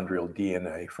mitochondrial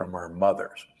DNA from our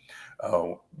mothers.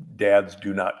 Dads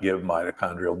do not give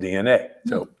mitochondrial DNA.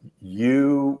 So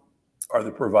you are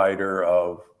the provider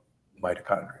of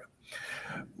mitochondria.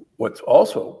 What's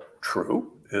also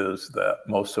true is that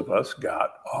most of us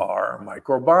got our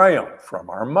microbiome from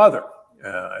our mother.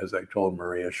 As I told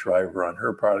Maria Shriver on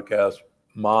her podcast,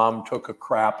 Mom took a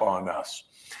crap on us.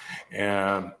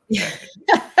 And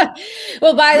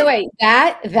well, by the way,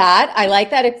 that I like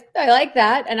that. I like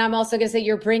that. And I'm also going to say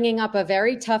you're bringing up a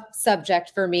very tough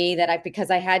subject for me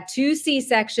because I had 2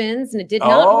 C-sections and I did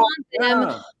not want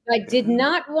them. I did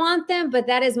not want them, but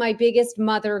that is my biggest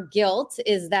mother guilt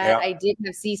is that I did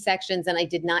have C-sections and I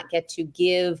did not get to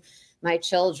give my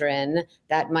children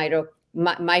that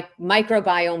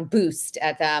microbiome boost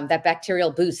at that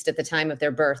bacterial boost at the time of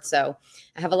their birth. So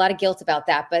I have a lot of guilt about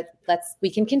that, but we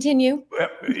can continue.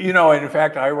 In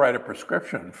fact, I write a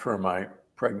prescription for my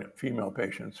pregnant female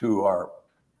patients who are,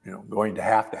 going to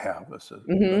have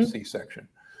a C-section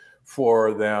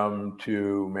for them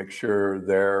to make sure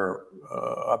their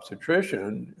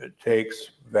obstetrician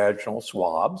takes vaginal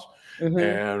swabs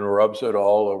and rubs it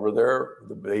all over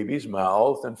the baby's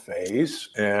mouth and face.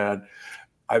 And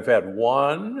I've had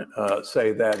one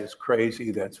say that is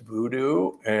crazy, that's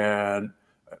voodoo, and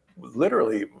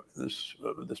literally this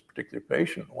particular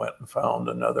patient went and found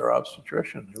another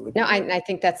obstetrician. I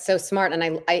think that's so smart,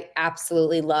 and I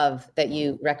absolutely love that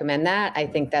you recommend that. I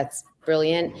think that's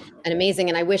brilliant and amazing.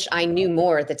 And I wish I knew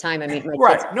more at the time. I mean,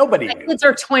 Nobody my knew. kids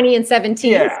are 20 and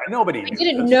 17. Yeah, nobody I knew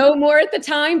didn't this. know more at the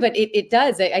time, but it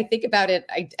does. I think about it.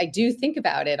 I do think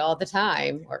about it all the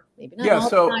time, or maybe not all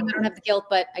the time. I don't have the guilt,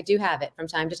 but I do have it from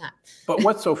time to time. But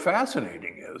what's so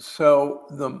fascinating is, so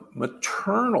the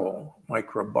maternal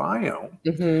microbiome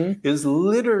is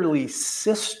literally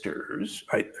sisters,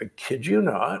 I kid you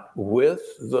not, with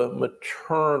the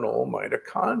maternal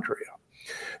mitochondria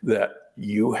that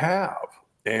you have.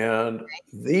 And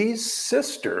these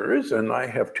sisters, and I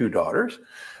have 2 daughters,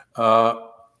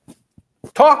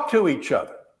 talk to each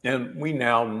other. And we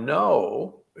now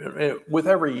know, with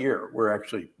every year, we're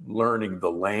actually learning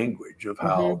the language of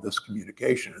how this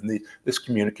communication, and this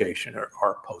communication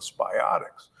are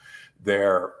postbiotics.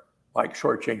 They're like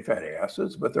short chain fatty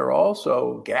acids, but they're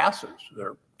also gases.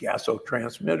 They're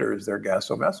gasotransmitters, they're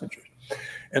gasomessengers.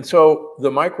 And so the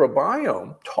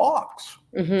microbiome talks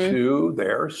to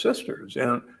their sisters.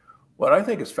 And what I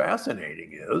think is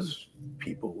fascinating is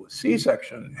people with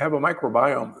C-section have a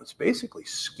microbiome that's basically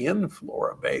skin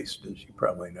flora based, as you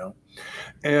probably know.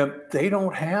 And they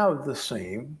don't have the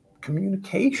same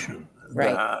communication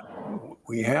that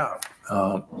we have.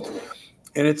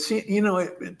 And it's,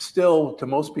 it still, to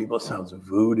most people, it sounds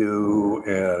voodoo.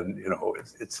 And,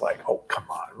 it's like, oh, come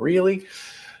on, really?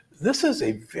 This is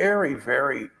a very,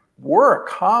 we're a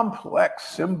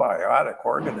complex symbiotic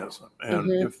organism.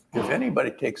 And if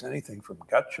anybody takes anything from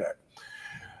Gut Check,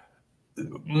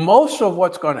 most of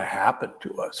what's going to happen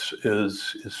to us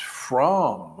is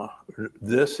from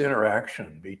this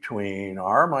interaction between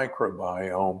our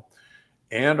microbiome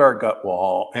and our gut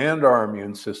wall and our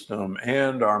immune system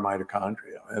and our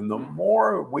mitochondria. And the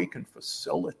more we can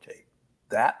facilitate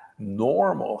that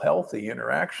normal, healthy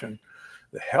interaction,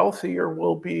 the healthier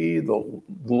we'll be, the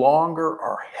longer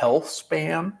our health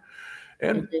span,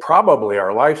 and probably our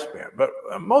lifespan. But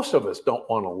most of us don't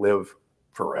want to live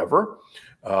forever.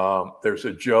 There's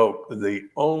a joke, the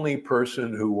only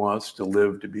person who wants to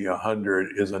live to be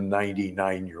 100 is a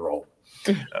 99-year-old.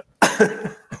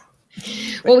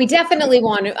 Well, we definitely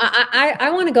want to, I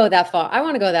want to go that far. I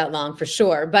want to go that long for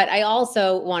sure. But I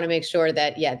also want to make sure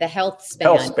that, the health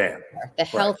span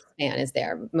is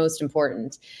there, most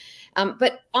important.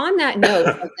 But on that note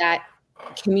of that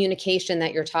communication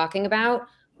that you're talking about,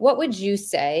 what would you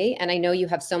say? And I know you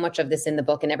have so much of this in the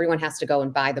book, and everyone has to go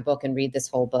and buy the book and read this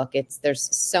whole book.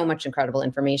 There's so much incredible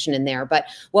information in there. But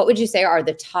what would you say are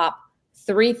the top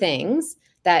 3 things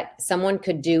that someone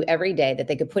could do every day that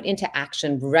they could put into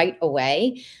action right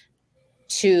away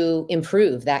to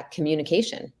improve that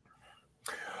communication?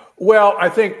 Well, I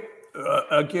think,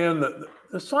 again,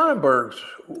 the Sonnenberg's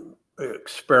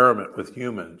experiment with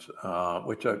humans,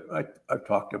 which I've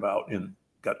talked about in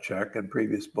Gut Check and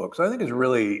previous books, I think is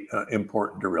really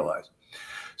important to realize.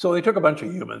 So they took a bunch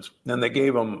of humans and they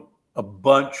gave them a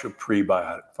bunch of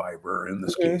prebiotic fiber. In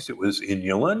this case, it was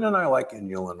inulin, and I like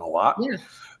inulin a lot.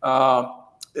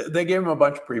 They gave them a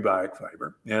bunch of prebiotic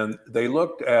fiber, and they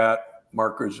looked at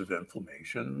markers of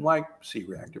inflammation like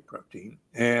C-reactive protein,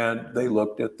 and they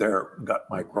looked at their gut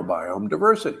microbiome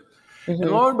diversity. And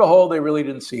lo and behold, they really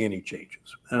didn't see any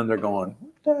changes. And they're going,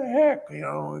 what the heck? Gave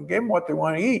them what they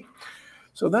want to eat.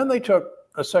 So then they took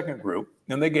a second group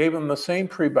and they gave them the same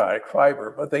prebiotic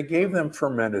fiber, but they gave them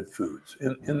fermented foods.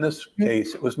 In this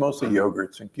case, it was mostly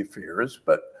yogurts and kefirs,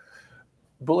 but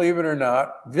believe it or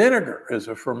not, vinegar is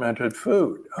a fermented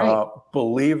food.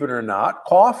 Believe it or not,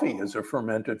 coffee is a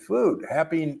fermented food.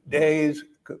 Happy Days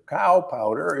cacao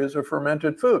powder is a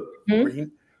fermented food.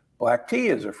 Black tea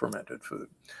is a fermented food.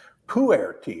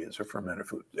 Pu'er tea is a fermented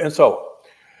food. And so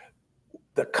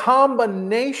the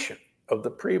combination of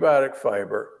the prebiotic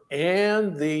fiber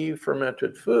and the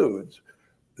fermented foods,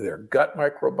 their gut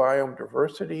microbiome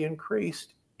diversity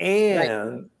increased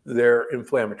and their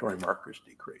inflammatory markers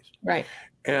decreased.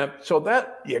 And so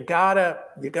that you gotta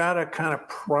kind of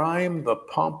prime the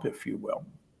pump, if you will.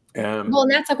 And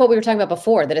that's like what we were talking about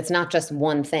before, that it's not just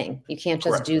one thing. You can't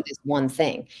just do this one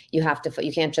thing. You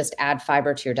can't just add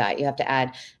fiber to your diet. You have to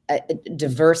add a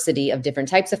diversity of different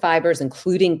types of fibers,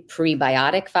 including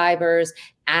prebiotic fibers,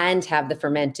 and have the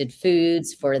fermented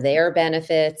foods for their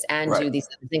benefits and do these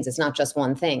other things. It's not just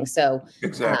one thing. So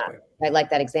I like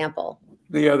that example.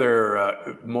 The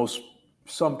other,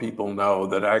 some people know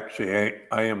that actually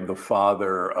I am the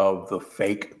father of the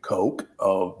fake Coke,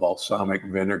 of balsamic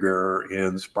vinegar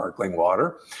in sparkling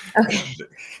water.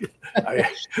 I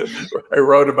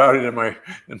wrote about it in my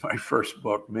first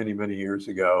book many years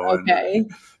ago.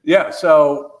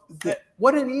 So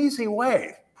what an easy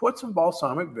way. Put some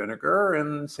balsamic vinegar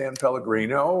in San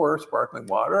Pellegrino or sparkling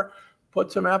water.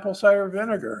 put some apple cider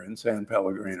vinegar in San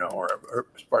Pellegrino or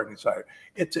sparkling cider.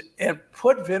 And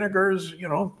put vinegars,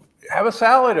 have a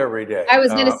salad every day. I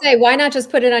was going to say, why not just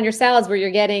put it on your salads where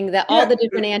you're getting all the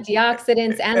different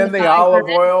antioxidants and the fiber olive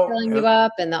oil filling you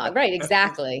up right,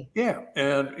 exactly. Yeah,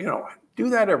 and do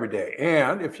that every day.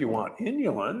 And if you want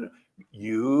inulin,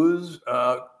 use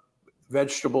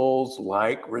vegetables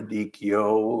like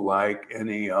radicchio, like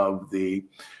any of the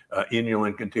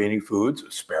inulin-containing foods.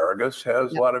 Asparagus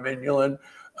has a lot of inulin.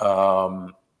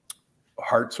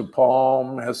 Hearts of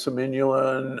palm has some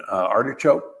inulin.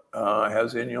 Artichoke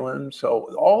has inulin.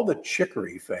 So all the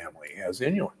chicory family has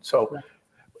inulin. So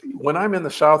when I'm in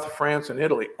the south of France and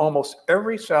Italy, almost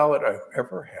every salad I've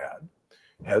ever had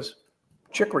has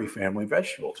chicory family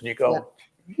vegetables. And you go,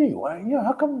 gee,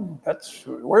 how come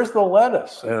where's the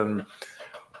lettuce? And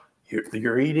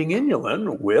you're eating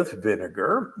inulin with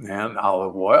vinegar and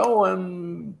olive oil,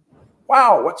 and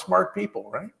wow, what smart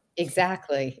people, right?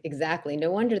 Exactly.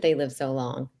 No wonder they live so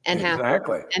long and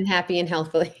happy and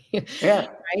healthily. Yeah.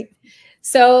 Right.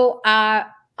 So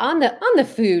on the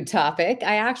food topic,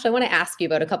 I actually want to ask you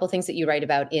about a couple of things that you write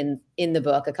about in the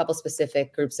book, a couple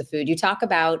specific groups of food. You talk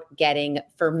about getting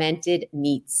fermented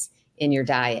meats in your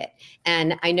diet.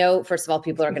 And I know, first of all,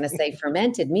 people are going to say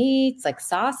fermented meats, like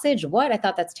sausage. What? I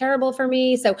thought that's terrible for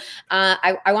me. So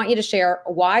I want you to share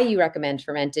why you recommend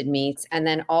fermented meats. And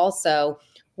then also,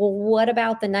 well, what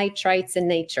about the nitrites and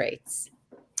nitrates?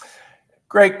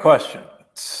 Great question.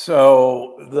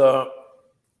 So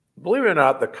believe it or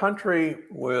not, the country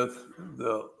with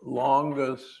the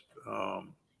longest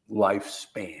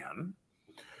lifespan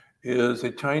is a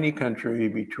tiny country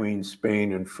between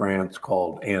Spain and France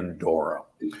called Andorra.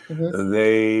 Mm-hmm.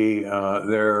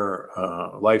 Their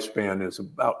lifespan is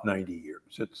about 90 years.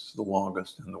 It's the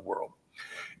longest in the world.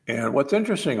 And what's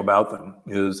interesting about them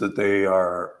is that they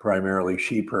are primarily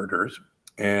sheep herders,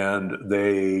 and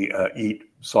they eat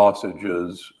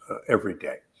sausages every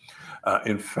day.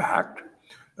 In fact,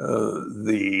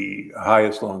 the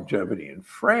highest longevity in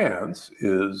France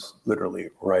is literally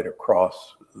right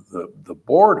across the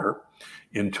border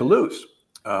in Toulouse.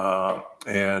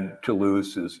 And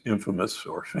Toulouse is infamous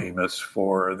or famous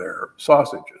for their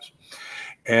sausages.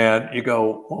 And you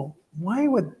go, well, why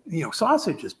would,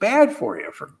 sausage is bad for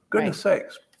you, for goodness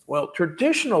sakes. Well,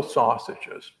 traditional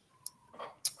sausages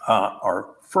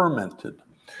are fermented,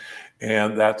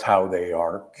 and that's how they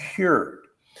are cured.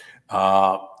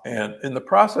 And in the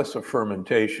process of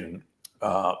fermentation,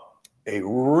 a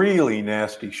really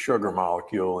nasty sugar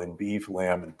molecule in beef,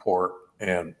 lamb, and pork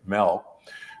and milk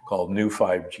called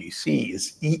Nu5GC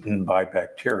is eaten by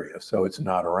bacteria, so it's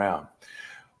not around.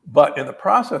 But in the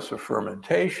process of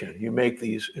fermentation, you make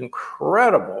these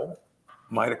incredible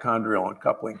mitochondrial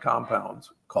uncoupling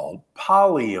compounds called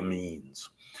polyamines.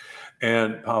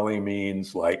 And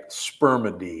polyamines like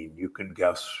spermidine, you can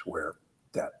guess where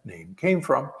that name came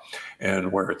from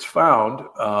and where it's found.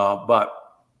 But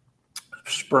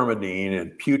spermidine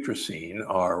and putrescine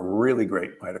are really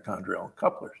great mitochondrial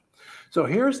couplers. So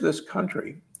here's this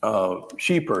country of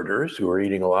sheep herders who are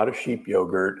eating a lot of sheep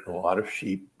yogurt and a lot of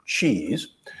sheep cheese,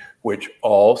 which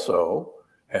also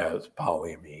has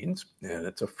polyamines, and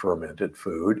it's a fermented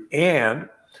food. And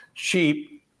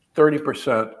sheep,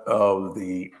 30% of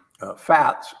the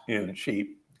fats in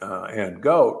sheep and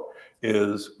goat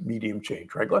is medium chain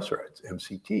triglycerides,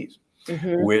 MCTs.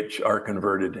 Mm-hmm. Which are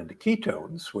converted into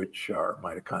ketones, which are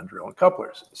mitochondrial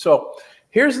couplers. So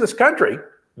here's this country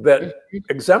that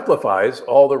exemplifies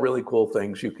all the really cool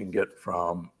things you can get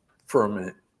from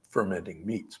fermenting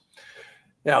meats.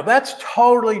 Now, that's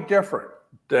totally different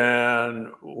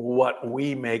than what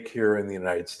we make here in the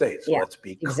United States. Yeah, let's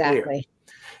be clear.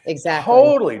 Exactly.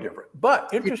 Totally different. But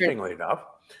interestingly enough,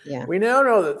 we now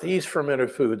know that these fermented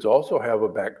foods also have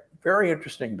a very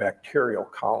interesting bacterial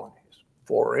colony.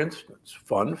 For instance,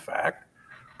 fun fact,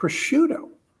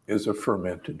 prosciutto is a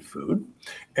fermented food,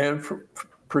 and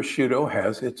prosciutto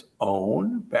has its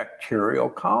own bacterial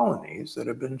colonies that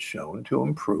have been shown to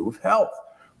improve health.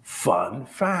 Fun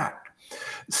fact.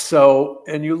 So,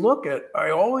 and you look at, I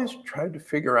always tried to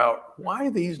figure out why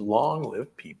these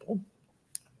long-lived people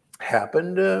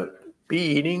happen to be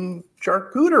eating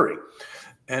charcuterie.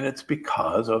 And it's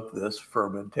because of this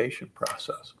fermentation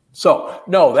process. So,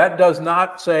 no, that does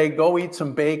not say go eat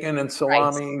some bacon and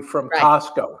salami from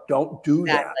Costco. Don't do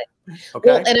that. Okay.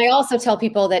 Well, and I also tell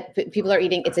people that people are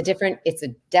eating, it's a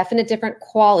definite different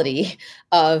quality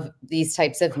of these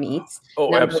types of meats.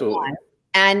 Oh, absolutely. One.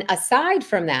 And aside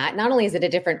from that, not only is it a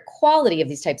different quality of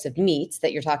these types of meats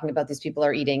that you're talking about, these people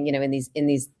are eating, in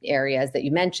these areas that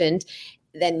you mentioned,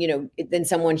 than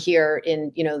someone here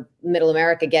in, middle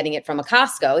America getting it from a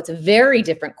Costco. It's a very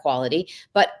different quality,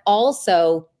 but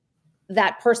also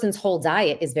that person's whole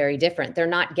diet is very different. They're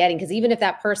not getting, because even if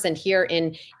that person here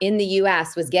in the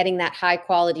US was getting that high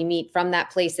quality meat from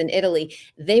that place in Italy,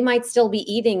 they might still be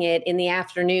eating it in the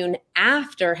afternoon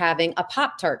after having a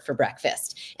Pop-Tart for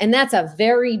breakfast. And that's a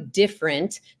very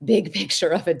different big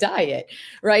picture of a diet,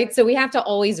 right? So we have to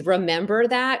always remember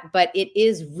that, but it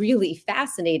is really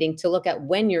fascinating to look at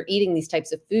when you're eating these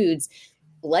types of foods,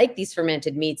 like these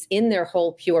fermented meats in their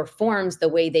whole pure forms, the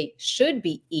way they should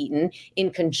be eaten in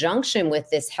conjunction with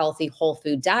this healthy whole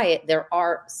food diet. There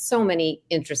are so many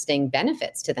interesting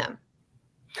benefits to them.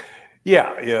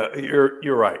 Yeah,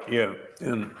 you're right. Yeah,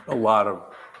 and a lot of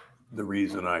the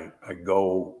reason I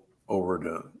go over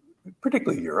to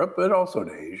particularly Europe, but also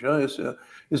to Asia,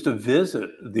 is to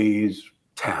visit these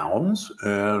towns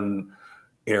and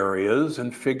areas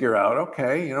and figure out,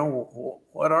 okay,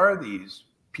 what are these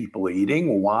people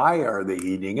eating? Why are they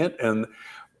eating it? And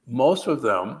most of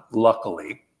them,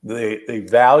 luckily, they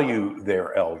value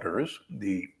their elders,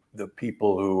 the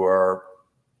people who are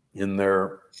in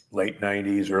their late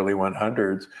 90s, early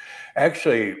 100s,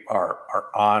 actually are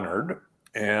honored.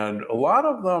 And a lot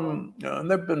of them, and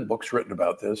there have been books written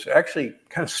about this, actually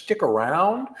kind of stick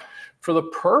around for the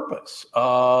purpose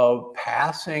of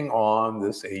passing on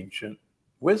this ancient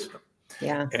wisdom.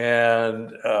 Yeah.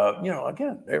 And,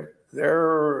 again,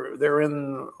 they're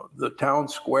in the town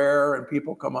square, and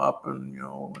people come up and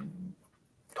and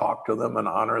talk to them and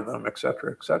honor them, et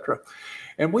cetera, et cetera.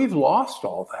 And we've lost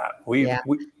all that.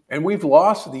 We've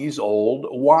lost these old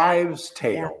wives'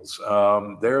 tales.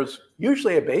 Yeah. There's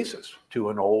usually a basis to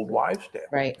an old wives' tale.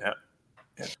 Right.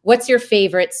 Yeah. What's your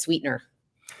favorite sweetener?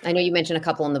 I know you mentioned a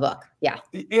couple in the book. Yeah.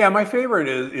 Yeah, my favorite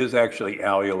is actually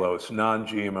allulose,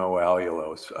 non-GMO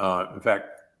allulose. In fact,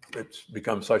 it's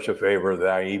become such a favorite that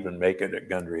I even make it at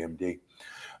Gundry MD.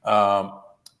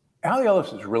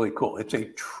 Allulose is really cool. It's a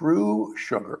true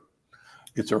sugar.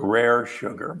 It's a rare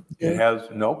sugar. It has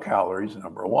no calories,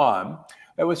 number one.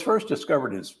 It was first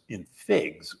discovered in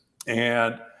figs.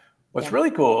 And what's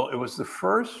really cool, it was the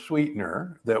first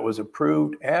sweetener that was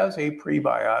approved as a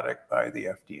prebiotic by the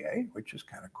FDA, which is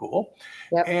kind of cool.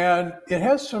 Yep. And it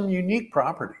has some unique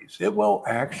properties. It will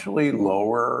actually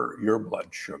lower your blood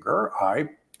sugar. I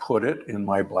put it in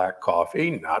my black coffee,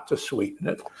 not to sweeten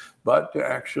it, but to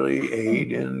actually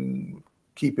aid in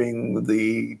keeping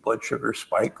the blood sugar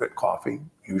spike that coffee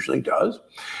usually does,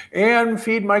 and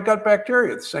feed my gut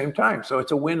bacteria at the same time. So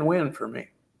it's a win-win for me.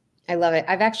 I love it.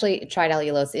 I've actually tried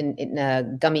allulose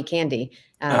in gummy candy.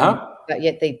 But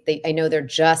yet I know they're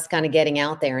just kind of getting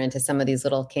out there into some of these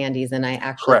little candies. And I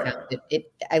actually found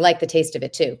I like the taste of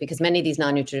it too, because many of these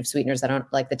non-nutritive sweeteners, I don't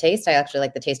like the taste. I actually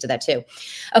like the taste of that too.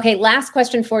 Okay. Last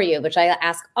question for you, which I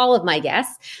ask all of my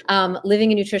guests.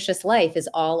 Living a nutritious life is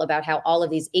all about how all of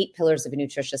these 8 pillars of a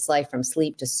nutritious life, from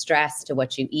sleep to stress to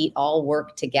what you eat, all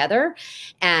work together.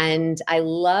 And I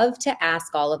love to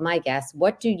ask all of my guests,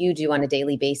 what do you do on a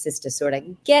daily basis to sort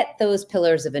of get those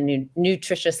pillars of a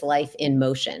nutritious life in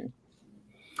motion?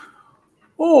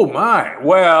 Oh my.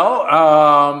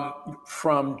 Well,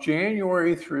 from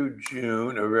January through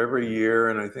June of every year,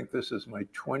 and I think this is my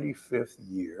 25th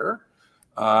year,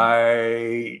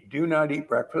 I do not eat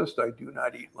breakfast. I do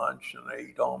not eat lunch, and I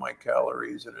eat all my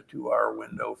calories in a 2-hour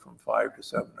window from 5 to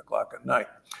 7 o'clock at night.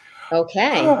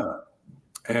 Okay.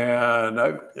 And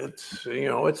it's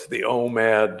the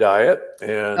OMAD diet.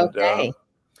 And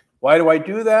why do I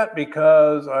do that?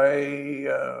 Because I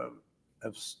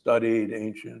have studied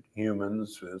ancient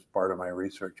humans as part of my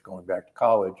research going back to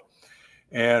college.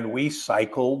 And we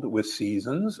cycled with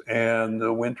seasons, and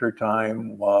the winter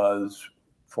time was,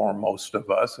 for most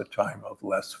of us, a time of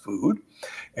less food.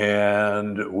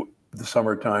 And the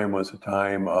summertime was a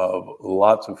time of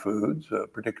lots of foods,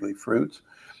 particularly fruits.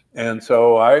 And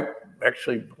so I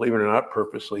actually, believe it or not,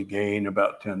 purposely gain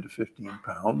about 10 to 15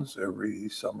 pounds every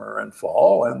summer and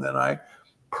fall. And then I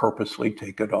purposely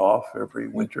take it off every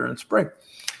winter and spring.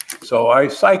 So I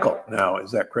cycle. Now,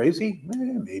 is that crazy?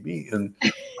 Maybe.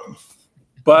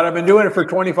 But I've been doing it for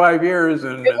 25 years,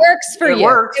 and it works for you. It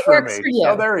works for me.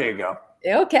 So there you go.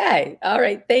 Okay. All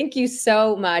right. Thank you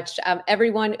so much.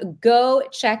 Everyone, go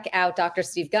check out Dr.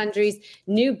 Steve Gundry's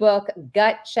new book,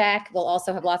 Gut Check. We'll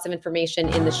also have lots of information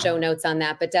in the show notes on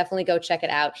that, but definitely go check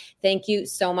it out. Thank you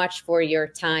so much for your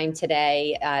time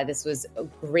today. This was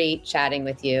great chatting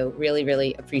with you. Really,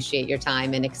 really appreciate your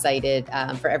time, and excited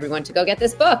for everyone to go get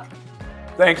this book.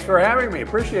 Thanks for having me.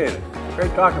 Appreciate it.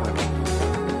 Great talking with you.